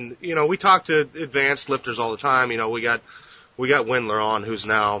 And, we talk to advanced lifters all the time. We got Windler on, who's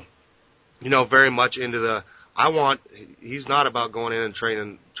now, very much into he's not about going in and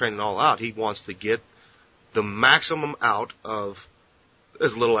training all out. He wants to get the maximum out of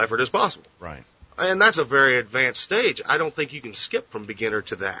as little effort as possible. Right. And that's a very advanced stage. I don't think you can skip from beginner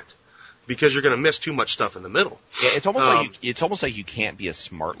to that because you're going to miss too much stuff in the middle. Yeah, it's almost like you can't be a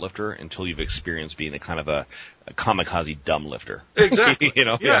smart lifter until you've experienced being a kind of a kamikaze dumb lifter. Exactly.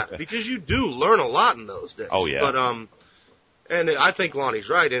 Yeah, because you do learn a lot in those days. Oh yeah. But and I think Lonnie's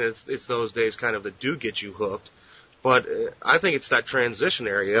right, and it's those days kind of that do get you hooked. But I think it's that transition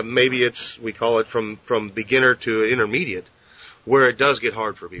area. Maybe we call it from beginner to intermediate, where it does get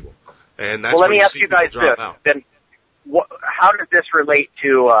hard for people. And that's well, let where me you ask see you people guys drop this. out. Then, how does this relate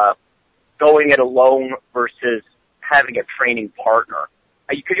to going it alone versus having a training partner?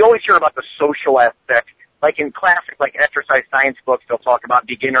 Because you always hear about the social aspect. Like in classic, like exercise science books, they'll talk about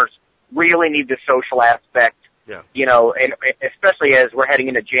beginners really need the social aspect. Yeah. And especially as we're heading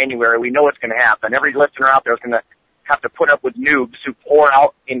into January, we know what's going to happen. Every listener out there is going to have to put up with noobs who pour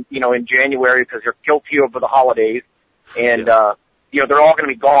out in January because they're guilty over the holidays. And, they're all going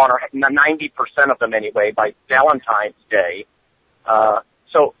to be gone, or 90% of them anyway, by Valentine's Day.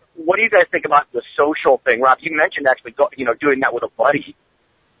 So what do you guys think about the social thing? Rob, you mentioned actually, doing that with a buddy.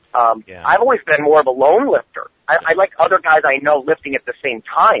 I've always been more of a lone lifter. I like other guys I know lifting at the same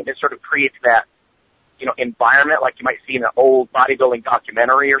time. It sort of creates that, environment like you might see in an old bodybuilding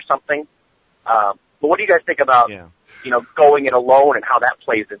documentary or something. But what do you guys think about, going it alone and how that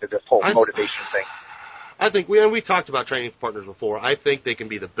plays into this whole motivation thing? I think we talked about training partners before. I think they can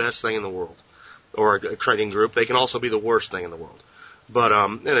be the best thing in the world, or a training group. They can also be the worst thing in the world. But,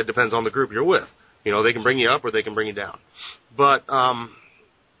 and it depends on the group you're with. They can bring you up or they can bring you down. But,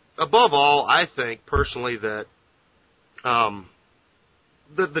 above all, I think personally that,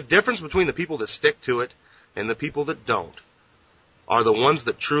 the difference between the people that stick to it and the people that don't are the ones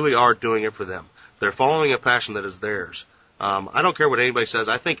that truly are doing it for them. They're following a passion that is theirs. I don't care what anybody says.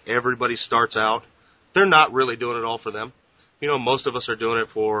 I think everybody starts out, they're not really doing it all for them. Most of us are doing it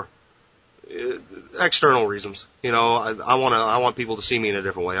for external reasons. I want people to see me in a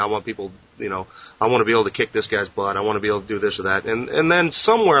different way. I want people, I want to be able to kick this guy's butt. I want to be able to do this or that. And then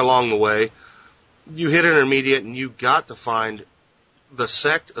somewhere along the way, you hit intermediate and you got to find the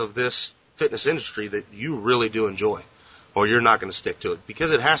sect of this fitness industry that you really do enjoy, or you're not going to stick to it,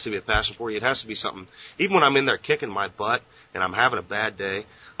 because it has to be a passion for you. It has to be something. Even when I'm in there kicking my butt and I'm having a bad day,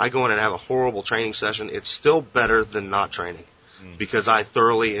 I go in and have a horrible training session. It's still better than not training, because I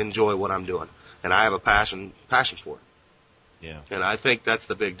thoroughly enjoy what I'm doing and I have a passion for it. Yeah. And I think that's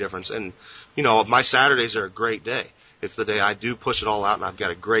the big difference. And, my Saturdays are a great day. It's the day I do push it all out and I've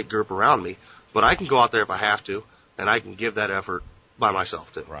got a great group around me, but I can go out there if I have to, and I can give that effort by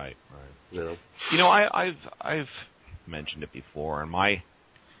myself too. Right. I've mentioned it before, and my,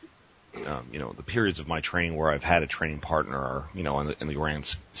 the periods of my training where I've had a training partner are, in the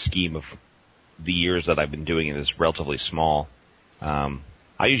grand scheme of the years that I've been doing it is relatively small.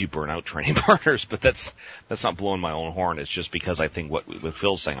 I usually burn out training partners, but that's not blowing my own horn. It's just because I think what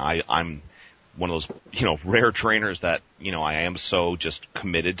Phil's saying, I'm one of those, rare trainers that, I am so just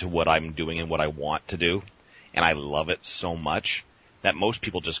committed to what I'm doing and what I want to do, and I love it so much that most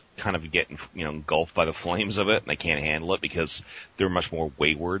people just kind of get, engulfed by the flames of it, and they can't handle it because they're much more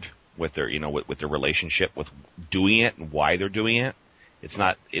wayward with their, with their relationship with doing it and why they're doing it. It's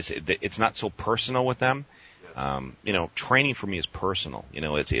not so personal with them. Training for me is personal.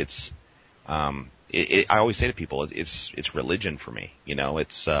 I always say to people, it's religion for me.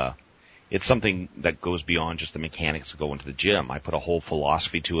 It's something that goes beyond just the mechanics of going to the gym. I put a whole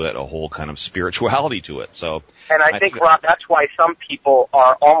philosophy to it, a whole kind of spirituality to it. So, and I think, Rob, that's why some people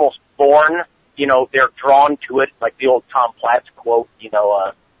are almost born, they're drawn to it, like the old Tom Platz quote, he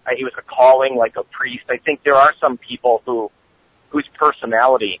was a calling like a priest. I think there are some people whose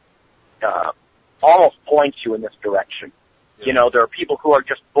personality, almost points you in this direction. Yeah. There are people who are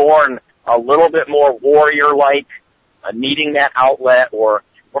just born a little bit more warrior-like, needing that outlet, or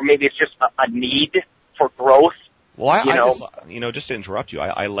maybe it's just a need for growth. Well, just to interrupt you,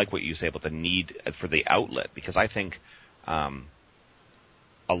 I like what you say about the need for the outlet, because I think,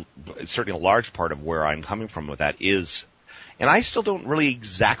 certainly a large part of where I'm coming from with that is, and I still don't really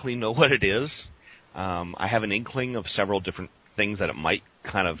exactly know what it is. I have an inkling of several different things that it might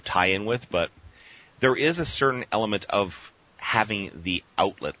kind of tie in with, but there is a certain element of having the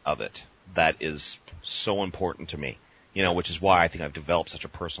outlet of it that is so important to me. Which is why I think I've developed such a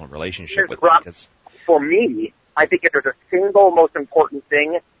personal relationship with it. Because for me, I think if there's a single most important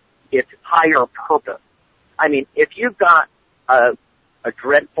thing, it's higher purpose. I mean, if you've got a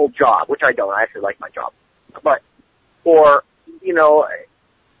dreadful job, which I don't, I actually like my job, but, or,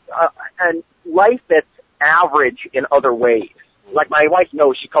 and life that's average in other ways. Like my wife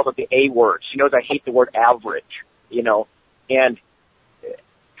knows, she calls it the A word. She knows I hate the word average, you know, and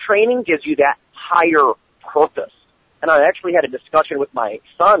training gives you that higher purpose. And I actually had a discussion with my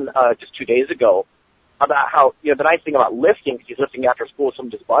son just 2 days ago about how, you know, the nice thing about lifting, because he's lifting after school with some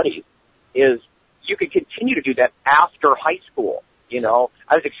of his buddies, is you can continue to do that after high school. You know,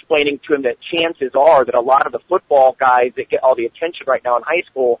 I was explaining to him that chances are that a lot of the football guys that get all the attention right now in high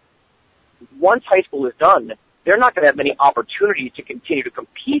school, once high school is done, they're not going to have many opportunities to continue to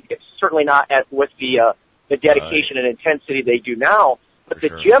compete. It's certainly not with the dedication and intensity they do now. But the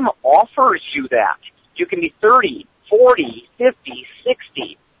gym offers you that. You can be 30, 40, 50,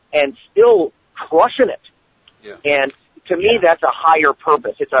 60, and still crushing it. Yeah. And to me, that's a higher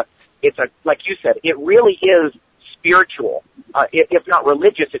purpose. It's a, like you said, it really is spiritual. If not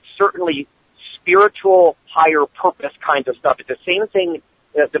religious, it's certainly spiritual, higher purpose kinds of stuff. It's the same thing,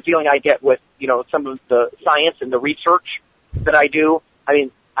 the feeling I get with, you know, some of the science and the research that I do. I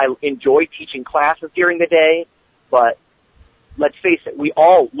mean, I enjoy teaching classes during the day, but let's face it, we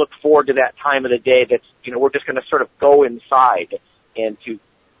all look forward to that time of the day that's, you know, we're just going to sort of go inside and to,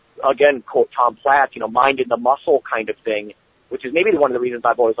 again, quote Tom Platt, you know, mind in the muscle kind of thing, which is maybe one of the reasons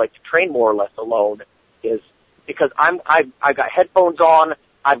I've always liked to train more or less alone, is because I've got headphones on,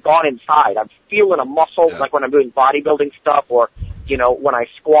 I've gone inside, I'm feeling a muscle, like when I'm doing bodybuilding stuff, or, you know, when I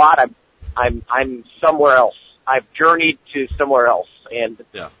squat, I'm somewhere else. I've journeyed to somewhere else, and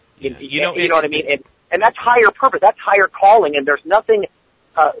you know what I mean? And that's higher purpose, that's higher calling, and there's nothing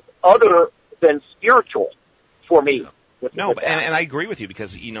other than spiritual for me. No, and I agree with you,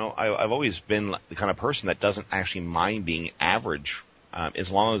 because, you know, I've always been the kind of person that doesn't actually mind being average, as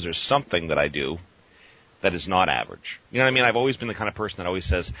long as there's something that I do that is not average. You know what I mean? I've always been the kind of person that always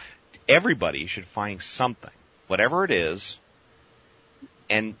says everybody should find something, whatever it is,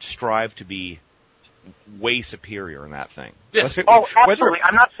 and strive to be way superior in that thing. Yes. Absolutely.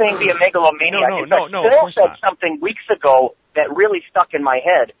 I'm not saying be a megalomaniac. No, Phil said something weeks ago that really stuck in my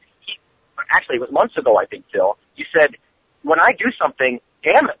head. Actually, it was months ago, I think, Phil. You said, when I do something,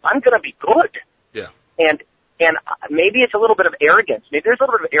 damn it, I'm going to be good. Yeah. And maybe it's a little bit of arrogance. Maybe there's a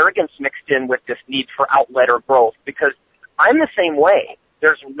little bit of arrogance mixed in with this need for outlet or growth, because I'm the same way.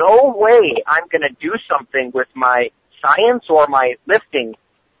 There's no way I'm going to do something with my science or my lifting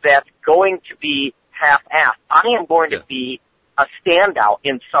that's going to be half-assed. I am going to be a standout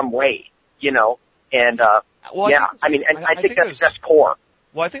in some way, you know, and, I think that's core.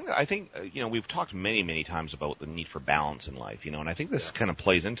 Well, I think, you know, we've talked many, many times about the need for balance in life, you know, and I think this kind of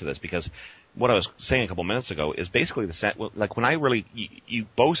plays into this, because what I was saying a couple minutes ago is basically like when I really, you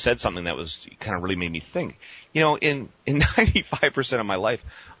both said something that was kind of really made me think, you know, in 95% of my life,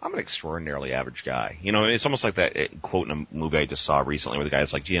 I'm an extraordinarily average guy. You know, it's almost like that quote in a movie I just saw recently where the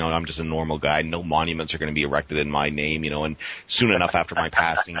guy's like, you know, I'm just a normal guy. No monuments are going to be erected in my name, you know, and soon enough after my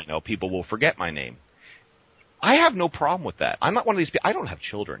passing, you know, people will forget my name. I have no problem with that. I'm not one of these people. I don't have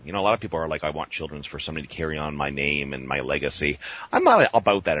children. You know, a lot of people are like, I want children for somebody to carry on my name and my legacy. I'm not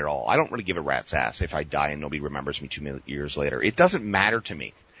about that at all. I don't really give a rat's ass if I die and nobody remembers me 2 years later. It doesn't matter to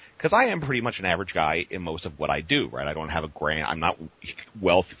me, because I am pretty much an average guy in most of what I do, right? I don't have I'm not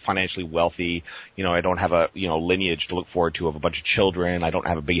financially wealthy. You know, I don't have a, you know, lineage to look forward to of a bunch of children. I don't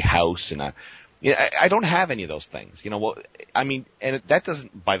have a big house and I don't have any of those things. You know, well, I mean, and that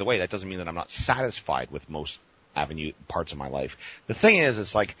doesn't, by the way, that doesn't mean that I'm not satisfied with most parts of my life. The thing is,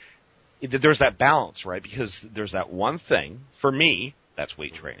 it's like, there's that balance, right? Because there's that one thing, for me, that's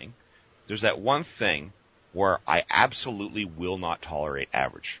weight training. There's that one thing where I absolutely will not tolerate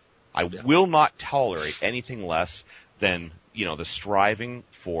average. I will not tolerate anything less than, you know, the striving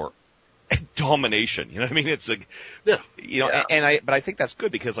for domination. You know what I mean? It's like, you know, but I think that's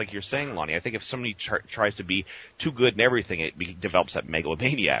good, because like you're saying, Lonnie, I think if somebody tries to be too good in everything, it develops that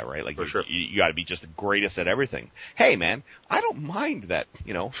megalomania, right? Like, you gotta be just the greatest at everything. Hey man, I don't mind that,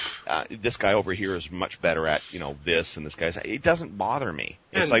 you know, this guy over here is much better at, you know, this, and this guy's, it doesn't bother me.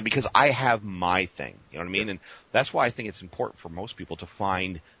 It's like, because I have my thing, you know what I mean? And that's why I think it's important for most people to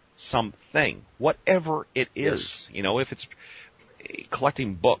find something, whatever it is, you know, if it's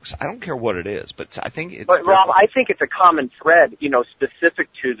collecting books. I don't care what it is, but I think it's... But Rob, I think it's a common thread, you know,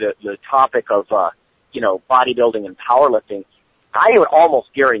 specific to the topic of, you know, bodybuilding and powerlifting. I would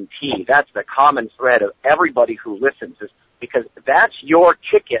almost guarantee that's the common thread of everybody who listens, is because that's your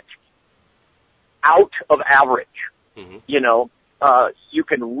ticket out of average. Mm-hmm. You know, you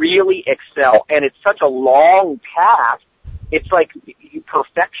can really excel, and it's such a long path. It's like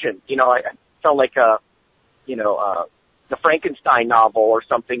perfection. You know, I sound like the Frankenstein novel or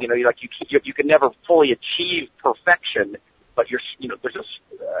something, you know, you can never fully achieve perfection. but there's this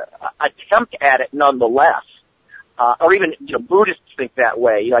attempt at it nonetheless. Or even, Buddhists think that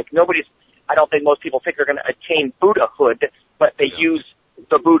way. Like I don't think most people think they're going to attain Buddhahood, but they use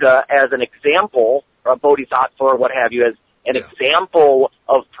the Buddha as an example, or a bodhisattva or what have you, as an example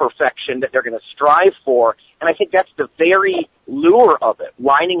of perfection that they're going to strive for. And I think that's the very lure of it,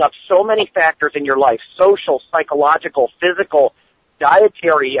 lining up so many factors in your life, social, psychological, physical,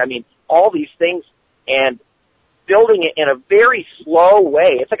 dietary, all these things, and building it in a very slow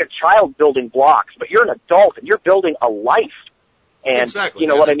way. It's like a child building blocks, but you're an adult and you're building a life. And exactly,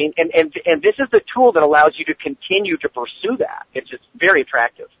 what I mean? And this is the tool that allows you to continue to pursue that. It's just very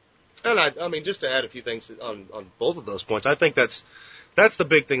attractive. And I mean, just to add a few things on both of those points, I think that's the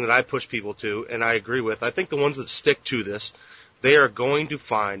big thing that I push people to, and I agree with. I think the ones that stick to this, they are going to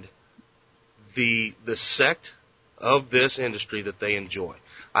find the sect of this industry that they enjoy.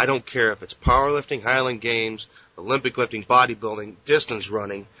 I don't care if it's powerlifting, Highland Games, Olympic lifting, bodybuilding, distance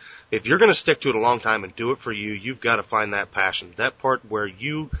running. If you're going to stick to it a long time and do it for you, you've got to find that passion, that part where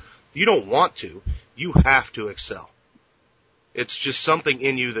you don't want to, you have to excel. It's just something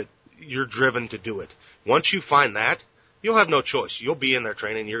in you that you're driven to do it. Once you find that, you'll have no choice. You'll be in there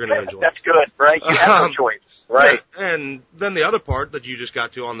training. You're going to enjoy it. That's good, right? You have no choice, right? Yeah. And then the other part that you just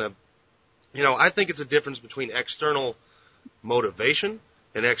got to on the, I think it's a difference between external motivation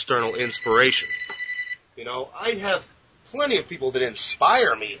and external inspiration. I have plenty of people that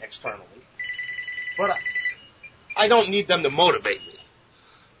inspire me externally, but I don't need them to motivate me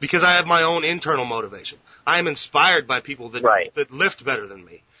because I have my own internal motivation. I am inspired by people that lift better than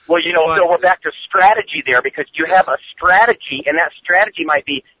me. Well, so we're back to strategy there, because you have a strategy, and that strategy might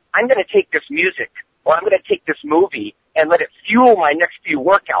be, I'm going to take this music, or I'm going to take this movie, and let it fuel my next few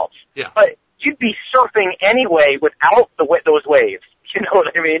workouts. Yeah. But you'd be surfing anyway without those waves. You know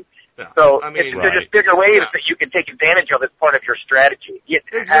what I mean? Yeah. So they're just bigger waves that you can take advantage of as part of your strategy. Yeah,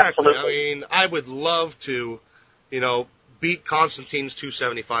 exactly. Absolutely. I would love to, beat Constantine's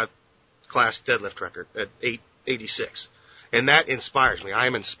 275 class deadlift record at 886. And that inspires me. I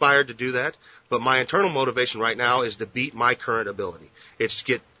am inspired to do that, but my internal motivation right now is to beat my current ability. It's to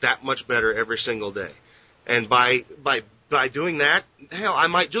get that much better every single day. And by doing that, hell, I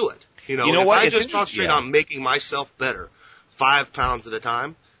might do it. If I just concentrate on making myself better 5 pounds at a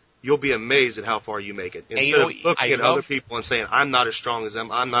time, you'll be amazed at how far you make it. Instead of looking at other people and saying, I'm not as strong as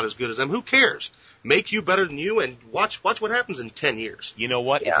them, I'm not as good as them, who cares? Make you better than you, and watch what happens in 10 years. You know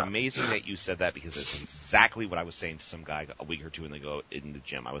what? Yeah. It's amazing that you said that, because it's exactly what I was saying to some guy a week or two ago in the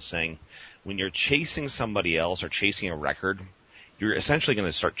gym. I was saying, when you're chasing somebody else or chasing a record, you're essentially going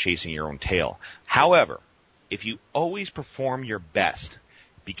to start chasing your own tail. However, if you always perform your best,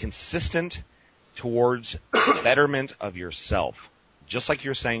 be consistent towards betterment of yourself, just like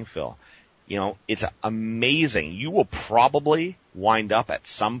you're saying, Phil, it's amazing. You will probably wind up at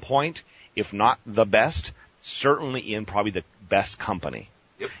some point, if not the best, certainly in probably the best company.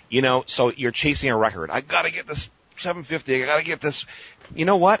 Yep. So you're chasing a record. I gotta get this 750. I gotta get this. You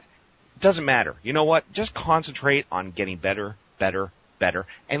know what? It doesn't matter. You know what? Just concentrate on getting better, better, better.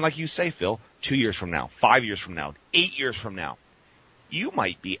 And like you say, Phil, 2 years from now, 5 years from now, 8 years from now, you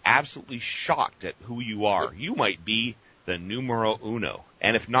might be absolutely shocked at who you are. Yep. You might be the numero uno.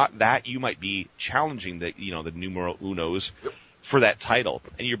 And if not that, you might be challenging the numero unos for that title.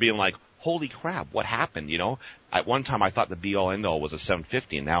 And you're being like, holy crap, what happened? At one time I thought the be all end all was a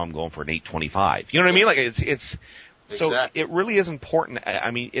 750, and now I'm going for an 825. You know what I mean? Like it's so exactly. It really is important.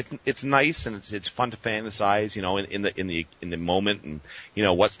 I mean, it's nice and it's fun to fantasize, in the moment, and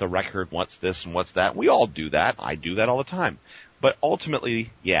what's the record, what's this and what's that. We all do that. I do that all the time. But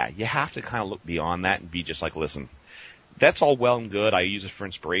ultimately, you have to kind of look beyond that and be just like, listen, that's all well and good. I use it for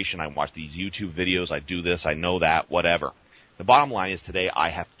inspiration. I watch these YouTube videos. I do this. I know that. Whatever. The bottom line is today I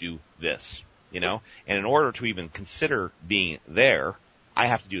have to do this, and in order to even consider being there, I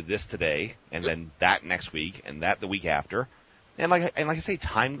have to do this today, and then that next week, and that the week after. And like I say,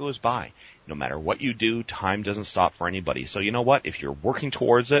 time goes by. No matter what you do, time doesn't stop for anybody. So you know what? If you're working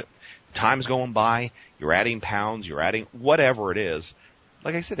towards it, time's going by, you're adding pounds, you're adding whatever it is.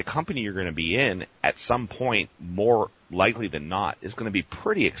 Like I said, the company you're going to be in at some point, more likely than not, is going to be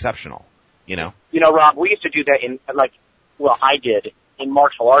pretty exceptional, Rob, we used to do that I did in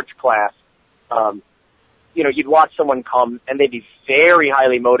martial arts class. You'd watch someone come and they'd be very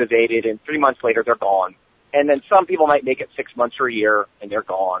highly motivated, and 3 months later they're gone. And then some people might make it 6 months or a year and they're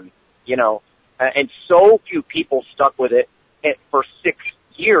gone, and so few people stuck with it for 6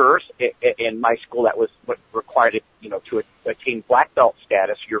 years. In my school, that was what required it, to attain black belt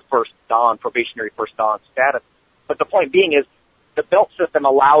status, your probationary first dan status. But the point being is the belt system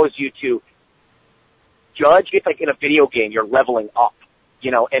allows you to judge, it's like in a video game, you're leveling up,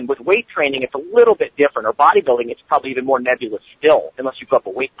 you know, and with weight training, it's a little bit different. Or bodybuilding, it's probably even more nebulous still, unless you go up a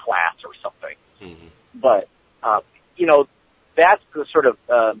weight class or something. Mm-hmm. But, you know, that's the sort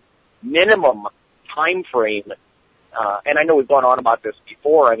of, minimum time frame. And I know we've gone on about this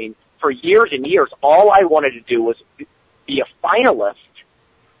before. I mean, for years and years, all I wanted to do was be a finalist,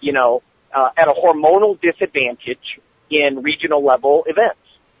 you know, at a hormonal disadvantage in regional level events.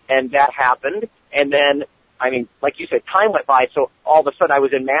 And that happened. And then, I mean, like you said, time went by, so all of a sudden I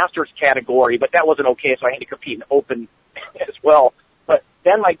was in Masters category, but that wasn't okay, so I had to compete in Open as well. But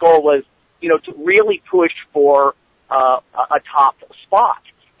then my goal was, you know, to really push for a top spot.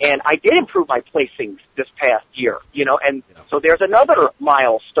 And I did improve my placings this past year, you know, and so there's another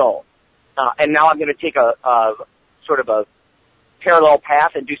milestone. And now I'm going to take a sort of a parallel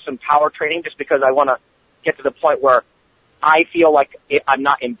path and do some power training just because I want to get to the point where I feel like I'm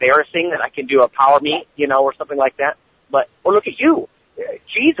not embarrassing, that I can do a power meet, you know, or something like that. But, well, look at you.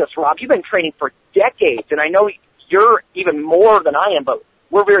 Jesus, Rob, you've been training for decades, and I know you're even more than I am, but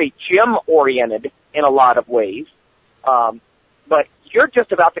we're very gym-oriented in a lot of ways. But you're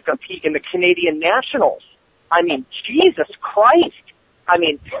just about to compete in the Canadian Nationals. I mean, Jesus Christ. I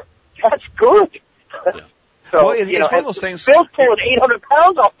mean, that's good. Yeah. So, well, you know, one of those things. Bill's pulling 800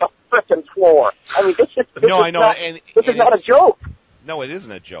 pounds off the frickin' floor. I mean, this is not a joke. No, it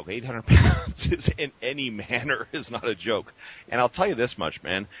isn't a joke. 800 pounds in any manner is not a joke. And I'll tell you this much,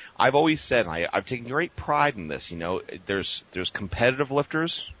 man. I've always said, and I've taken great pride in this, you know, there's competitive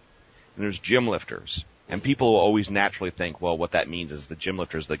lifters and there's gym lifters. And people will always naturally think, well, what that means is the gym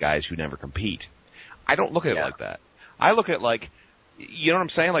lifters are the guys who never compete. I don't look at it like that. I look at it like, you know what I'm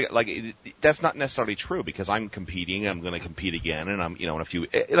saying? Like that's not necessarily true because I'm competing. I'm going to compete again, and I'm, you know, in a few.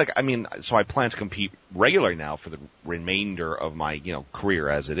 So I plan to compete regularly now for the remainder of my, you know, career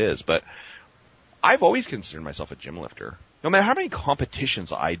as it is. But I've always considered myself a gym lifter. No matter how many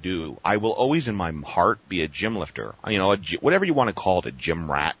competitions I do, I will always, in my heart, be a gym lifter. You know, whatever you want to call it, a gym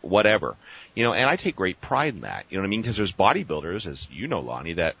rat, whatever. You know, and I take great pride in that. You know what I mean? Because there's bodybuilders, as you know,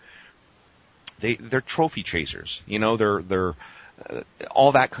 Lonnie, that they're trophy chasers. You know, they're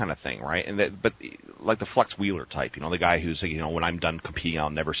all that kind of thing, right? But like the Flex Wheeler type, you know, the guy who's, you know, when I'm done competing, I'll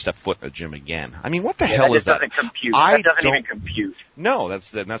never step foot in a gym again. I mean, what the hell is that? That doesn't even compute. No,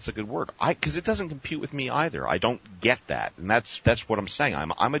 that's a good word. Because it doesn't compute with me either. I don't get that, and that's what I'm saying.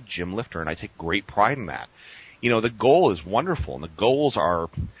 I'm a gym lifter, and I take great pride in that. You know, the goal is wonderful, and the goals are.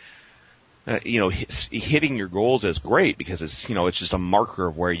 You know, hitting your goals is great because it's, you know, it's just a marker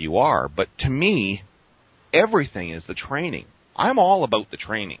of where you are. But to me, everything is the training. I'm all about the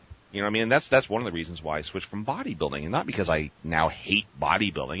training. You know what I mean? And that's one of the reasons why I switched from bodybuilding, and not because I now hate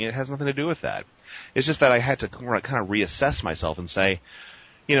bodybuilding. It has nothing to do with that. It's just that I had to kind of reassess myself and say,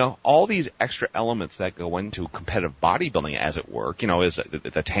 you know, all these extra elements that go into competitive bodybuilding, as it were, you know, is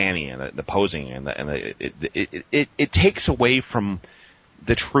the tanning and the posing and it takes away from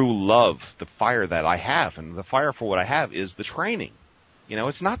the true love, the fire that I have, and the fire for what I have is the training. You know,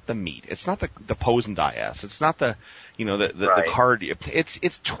 it's not the meat. It's not the pose and diets. It's not the, you know, the cardio.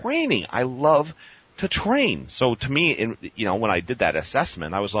 It's training. I love to train. So to me, you know, when I did that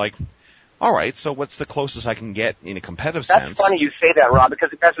assessment, I was like, all right, so what's the closest I can get in a competitive sense? That's funny you say that, Rob, because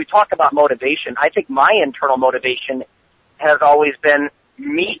as we talk about motivation, I think my internal motivation has always been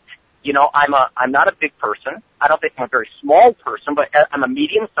meat. You know, I'm not a big person. I don't think I'm a very small person, but I'm a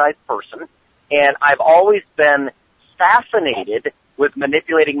medium-sized person, and I've always been fascinated with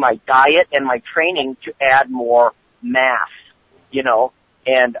manipulating my diet and my training to add more mass, you know.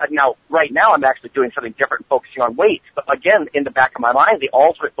 And now, right now, I'm actually doing something different, focusing on weight. But again, in the back of my mind, the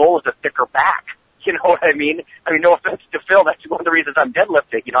ultimate goal is a thicker back. You know what I mean? I mean, no offense to Phil, that's one of the reasons I'm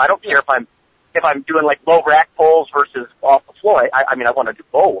deadlifting. You know, I don't care if I'm doing like low rack pulls versus off the floor. I mean, I want to do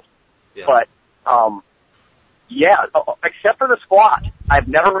both. Yeah. But, except for the squat, I've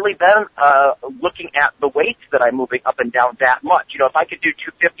never really been, looking at the weights that I'm moving up and down that much. You know, if I could do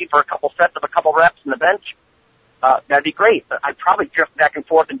 250 for a couple sets of a couple reps in the bench, that'd be great. But I'd probably drift back and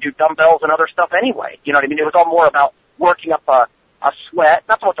forth and do dumbbells and other stuff anyway. You know what I mean? It was all more about working up a sweat,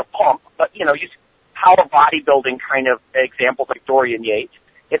 not so much a pump, but, you know, use power bodybuilding kind of examples like Dorian Yates.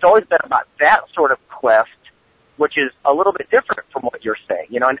 It's always been about that sort of quest, which is a little bit different from what you're saying,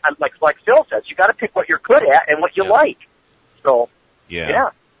 you know, and like Phil says, you got to pick what you're good at and what you like. So,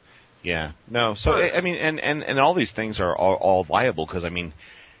 yeah. No, so, I mean, and all these things are all viable because, I mean,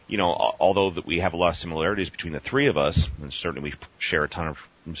 you know, although that we have a lot of similarities between the three of us, and certainly we share a ton of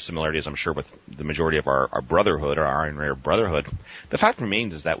similarities, I'm sure, with the majority of our brotherhood or our Iron Rare brotherhood, the fact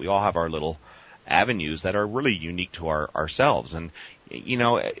remains is that we all have our little avenues that are really unique to ourselves. And, you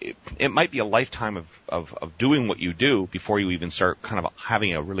know, it might be a lifetime of doing what you do before you even start kind of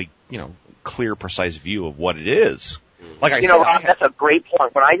having a really, you know, clear, precise view of what it is. Like I said, Rob, that's a great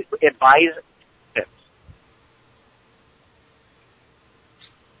point. When I advise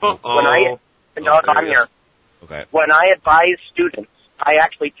I'm here. Okay. When I advise students, I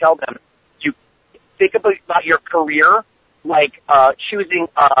actually tell them, you think about your career like choosing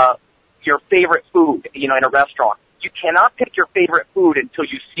your favorite food, you know, in a restaurant. You cannot pick your favorite food until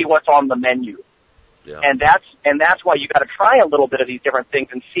you see what's on the menu. Yeah. And that's why you got to try a little bit of these different things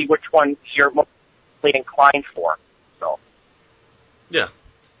and see which one you're mostly inclined for. So. Yeah.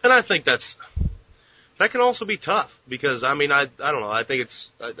 And I think that can also be tough because, I mean, I don't know. I think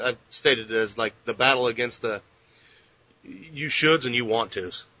I stated it as like the battle against the you shoulds and you want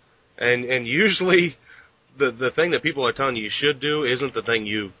tos. And usually the thing that people are telling you should do isn't the thing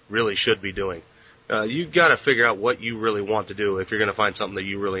you really should be doing. You've got to figure out what you really want to do if you're going to find something that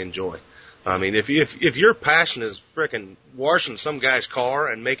you really enjoy. I mean, if your passion is frickin' washing some guy's car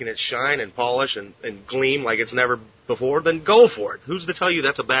and making it shine and polish and gleam like it's never before, then go for it. Who's to tell you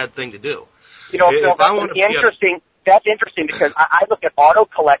that's a bad thing to do? You know, Phil, that's interesting because I look at auto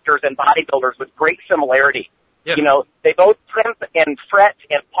collectors and bodybuilders with great similarity. Yeah. You know, they both primp and fret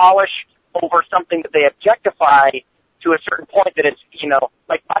and polish over something that they objectify to a certain point that it's, you know,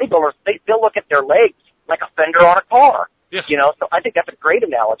 like bodybuilders, they'll look at their legs like a fender on a car. Yeah. You know, so I think that's a great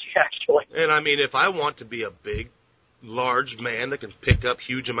analogy, actually. And I mean, if I want to be a big, large man that can pick up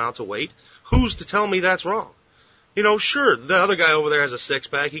huge amounts of weight, who's to tell me that's wrong? You know, sure, the other guy over there has a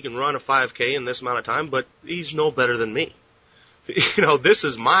six-pack, he can run a 5K in this amount of time, but he's no better than me. You know, this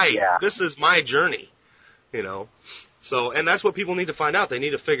is my journey, you know. So, and that's what people need to find out. They need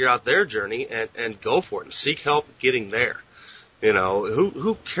to figure out their journey and go for it and seek help getting there. You know,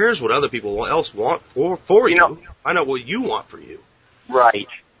 who cares what other people else want for you? Know, I know what you want for you. Right.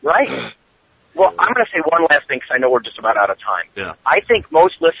 Well, I'm going to say one last thing because I know we're just about out of time. Yeah. I think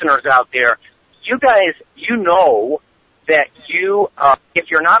most listeners out there, you guys, you know that you,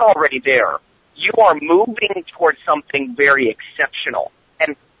 if you're not already there, you are moving towards something very exceptional.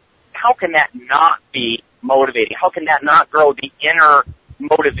 And how can that not be motivating? How can that not grow the inner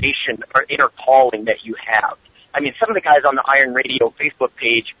motivation or inner calling that you have? I mean, some of the guys on the Iron Radio Facebook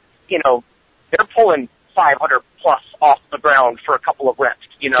page, you know, they're pulling 500 plus off the ground for a couple of reps,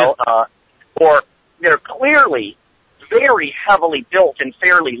 you know, or they're clearly very heavily built and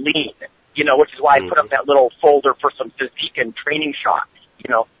fairly lean, you know, which is why I put up that little folder for some physique and training shots, you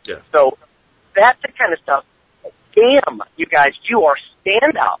know. Yeah. So that's the kind of stuff. Damn, you guys, you are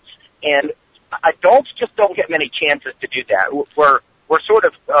standouts, and adults just don't get many chances to do that. We're sort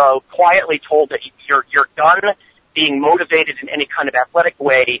of quietly told that you're done being motivated in any kind of athletic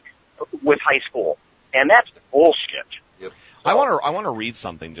way with high school, and that's bullshit. Yep. I want to read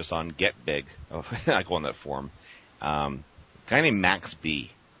something just on Get Big. I go on that forum. A guy named Max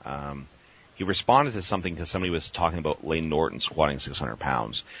B. He responded to something because somebody was talking about Layne Norton squatting 600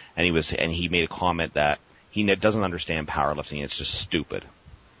 pounds, and he made a comment that he doesn't understand powerlifting. It's just stupid.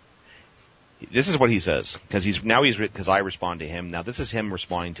 This is what he says, because I respond to him. Now this is him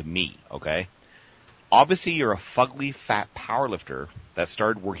responding to me, okay? Obviously you're a fugly fat powerlifter that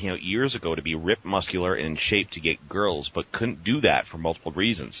started working out years ago to be ripped, muscular, and in shape to get girls, but couldn't do that for multiple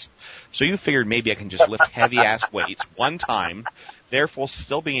reasons. So you figured maybe I can just lift heavy ass weights one time, therefore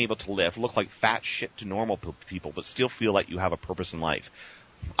still being able to lift, look like fat shit to normal people, but still feel like you have a purpose in life.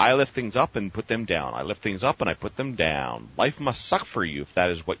 I lift things up and put them down. I lift things up and I put them down. Life must suck for you if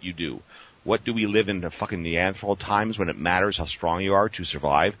that is what you do. What do we live in the fucking Neanderthal times when it matters how strong you are to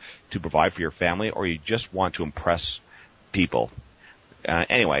survive, to provide for your family, or you just want to impress people?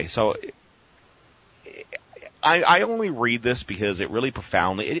 Anyway, so I only read this because it really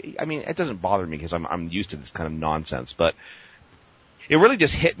profoundly, it doesn't bother me because I'm used to this kind of nonsense, but it really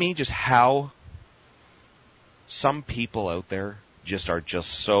just hit me just how some people out there are just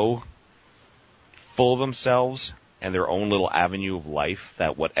so full of themselves and their own little avenue of life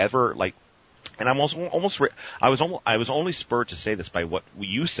that whatever, like, and I was only spurred to say this by what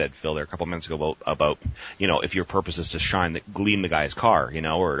you said, Phil, there a couple of minutes ago about, you know, if your purpose is to gleam the guy's car, you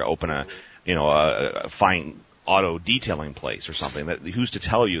know, or to open a fine auto detailing place or something, that who's to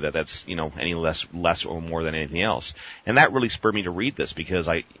tell you that that's, you know, any less or more than anything else. And that really spurred me to read this because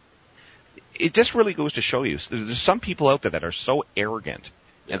it just really goes to show you there's some people out there that are so arrogant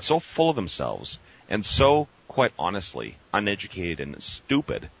and so full of themselves and so, quite honestly, uneducated and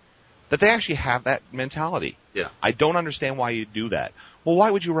stupid that they actually have that mentality. Yeah. I don't understand why you do that. Well,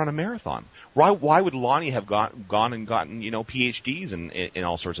 why would you run a marathon? Why would Lonnie have gone and gotten, PhDs in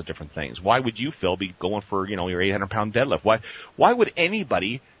all sorts of different things? Why would you, Phil, be going for, your 800-pound deadlift? Why would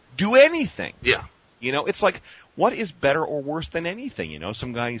anybody do anything? Yeah. It's like, what is better or worse than anything?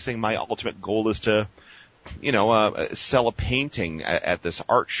 Some guy saying my ultimate goal is to, sell a painting at this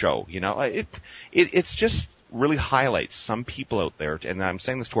art show. It's just really highlights some people out there, and I'm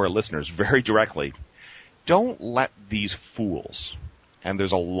saying this to our listeners very directly. Don't let these fools, and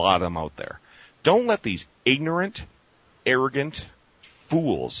there's a lot of them out there, don't let these ignorant, arrogant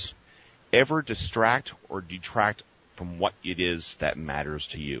fools ever distract or detract from what it is that matters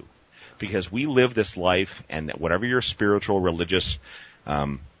to you. Because we live this life, and whatever your spiritual, religious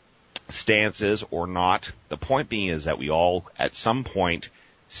stance is or not, the point being is that we all, at some point,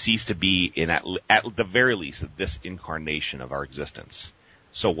 cease to be in, at the very least, this incarnation of our existence.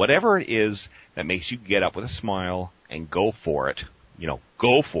 So whatever it is that makes you get up with a smile and go for it,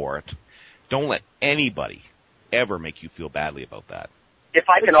 go for it. Don't let anybody ever make you feel badly about that. If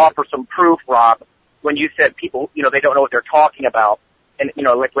I can offer some proof, Rob, when you said people, they don't know what they're talking about, and,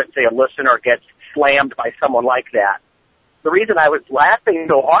 like, let's say a listener gets slammed by someone like that. The reason I was laughing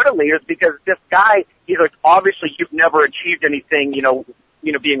so heartily is because this guy, obviously you've never achieved anything,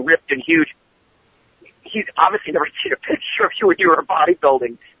 being ripped and huge. He's obviously never seen a picture of you when you were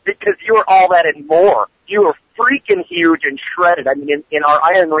bodybuilding, because you were all that and more. You were freaking huge and shredded. I mean, in our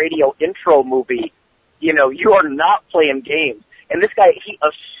Iron Radio intro movie, you are not playing games. And this guy, he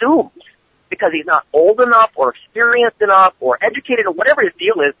assumes, because he's not old enough or experienced enough or educated or whatever his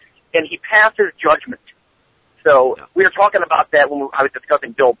deal is, and he passes judgment. So we were talking about that when I was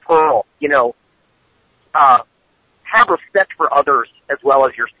discussing Bill Pearl. Have respect for others as well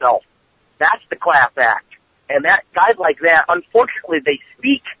as yourself. That's the class act. And that guys like that, unfortunately, they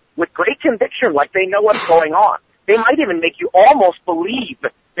speak with great conviction, like they know what's going on. They might even make you almost believe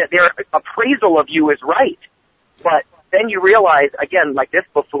that their appraisal of you is right. But then you realize, again, like this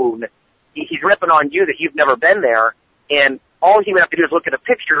buffoon, he's ripping on you that you've never been there, and all he would have to do is look at a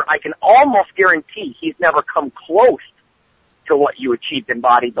picture. I can almost guarantee he's never come close to what you achieved in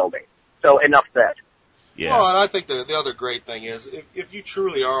bodybuilding. So enough said. Yeah. Well, and I think the other great thing is if you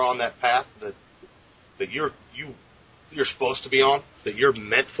truly are on that path that you're supposed to be on, that you're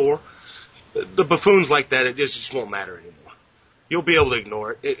meant for, the buffoons like that, it just won't matter anymore. You'll be able to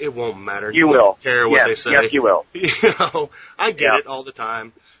ignore it. It won't matter. You will. Don't care what they say. Yes, you will. I get it all the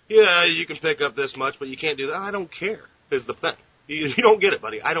time. Yeah, you can pick up this much, but you can't do that. I don't care, is the thing. You don't get it,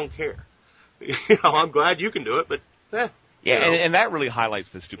 buddy. I don't care. I'm glad you can do it, but Yeah, and that really highlights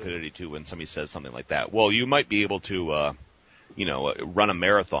the stupidity, too, when somebody says something like that. Well, you might be able to, run a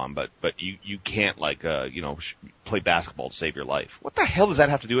marathon, but you can't, play basketball to save your life. What the hell does that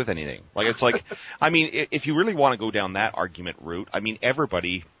have to do with anything? It's like, I mean, if you really want to go down that argument route, I mean,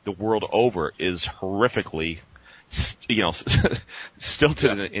 everybody the world over is horrifically,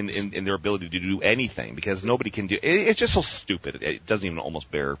 stilted in their ability to do anything, because nobody can do, it's just so stupid. It doesn't even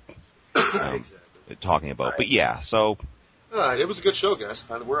almost bear, talking about. Right. But yeah, so. All right, it was a good show, guys.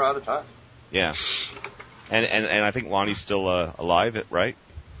 We're out of time. Yeah. And I think Lonnie's still alive, right?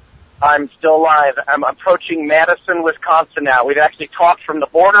 I'm still alive. I'm approaching Madison, Wisconsin now. We've actually talked from the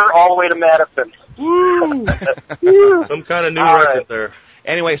border all the way to Madison. Woo! Some kind of new record there.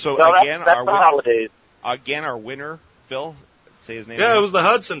 Anyway, so again, that's the holidays. Again, our winner, Phil, say his name. Yeah, it was the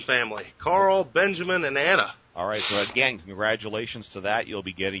Hudson family. Carl, Benjamin, and Anna. All right, so again, congratulations to that. You'll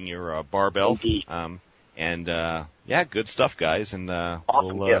be getting your barbell. Good stuff, guys. And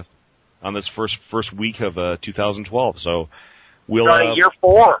we'll on this first week of 2012. So we'll year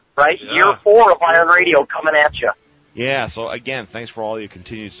 4, right? Yeah. Year 4 of Iron Radio coming at you. Yeah. So again, thanks for all your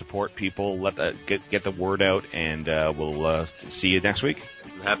continued support, people. Let that get the word out, and we'll see you next week.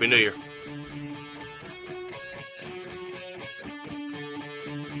 Happy New Year.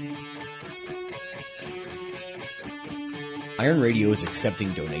 Iron Radio is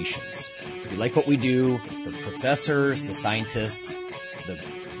accepting donations. If you like what we do, the professors, the scientists, the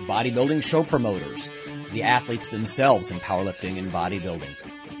bodybuilding show promoters, the athletes themselves in powerlifting and bodybuilding,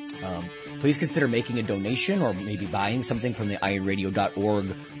 please consider making a donation or maybe buying something from the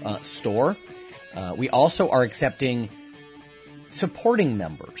ironradio.org store. We also are accepting supporting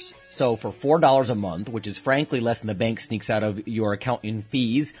members. So for $4 a month, which is frankly less than the bank sneaks out of your account in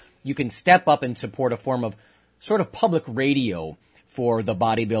fees, you can step up and support a form of sort of public radio for the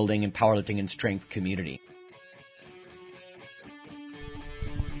bodybuilding and powerlifting and strength community.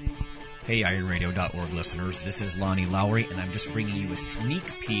 Hey, IronRadio.org listeners, this is Lonnie Lowry, and I'm just bringing you a sneak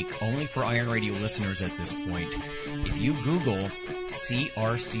peek only for Iron Radio listeners at this point. If you Google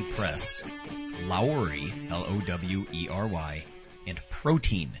CRC Press, Lowry, Lowery, and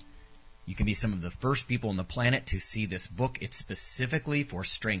protein. You can be some of the first people on the planet to see this book. It's specifically for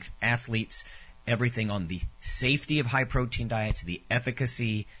strength athletes. Everything on the safety of high-protein diets, the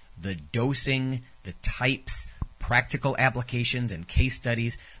efficacy, the dosing, the types, practical applications, and case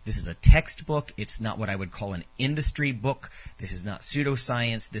studies. This is a textbook. It's not what I would call an industry book. This is not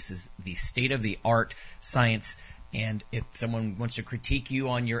pseudoscience. This is the state-of-the-art science. And if someone wants to critique you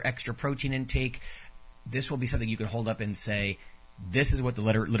on your extra protein intake, this will be something you can hold up and say, this is what the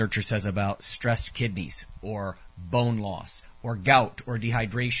literature says about stressed kidneys, or bone loss, or gout, or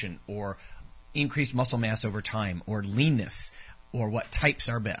dehydration, or increased muscle mass over time, or leanness, or what types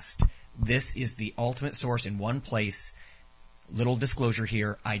are best. This is the ultimate source in one place. Little disclosure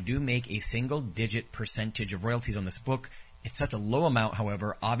here, I do make a single-digit percentage of royalties on this book. It's such a low amount,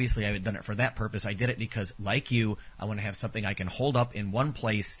 however. Obviously, I haven't done it for that purpose. I did it because, like you, I want to have something I can hold up in one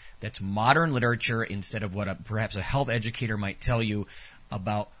place that's modern literature instead of what perhaps a health educator might tell you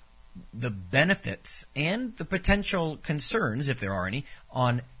about the benefits and the potential concerns, if there are any,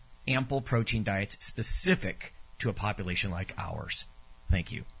 on ample protein diets specific to a population like ours.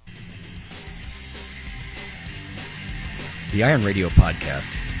 Thank you. The Iron Radio podcast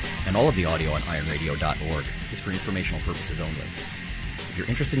and all of the audio on ironradio.org is for informational purposes only. If you're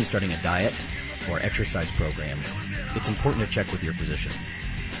interested in starting a diet or exercise program, it's important to check with your physician.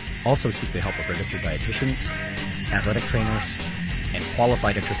 Also seek the help of registered dietitians, athletic trainers, and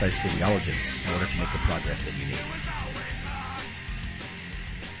qualified exercise physiologists in order to make the progress that you need.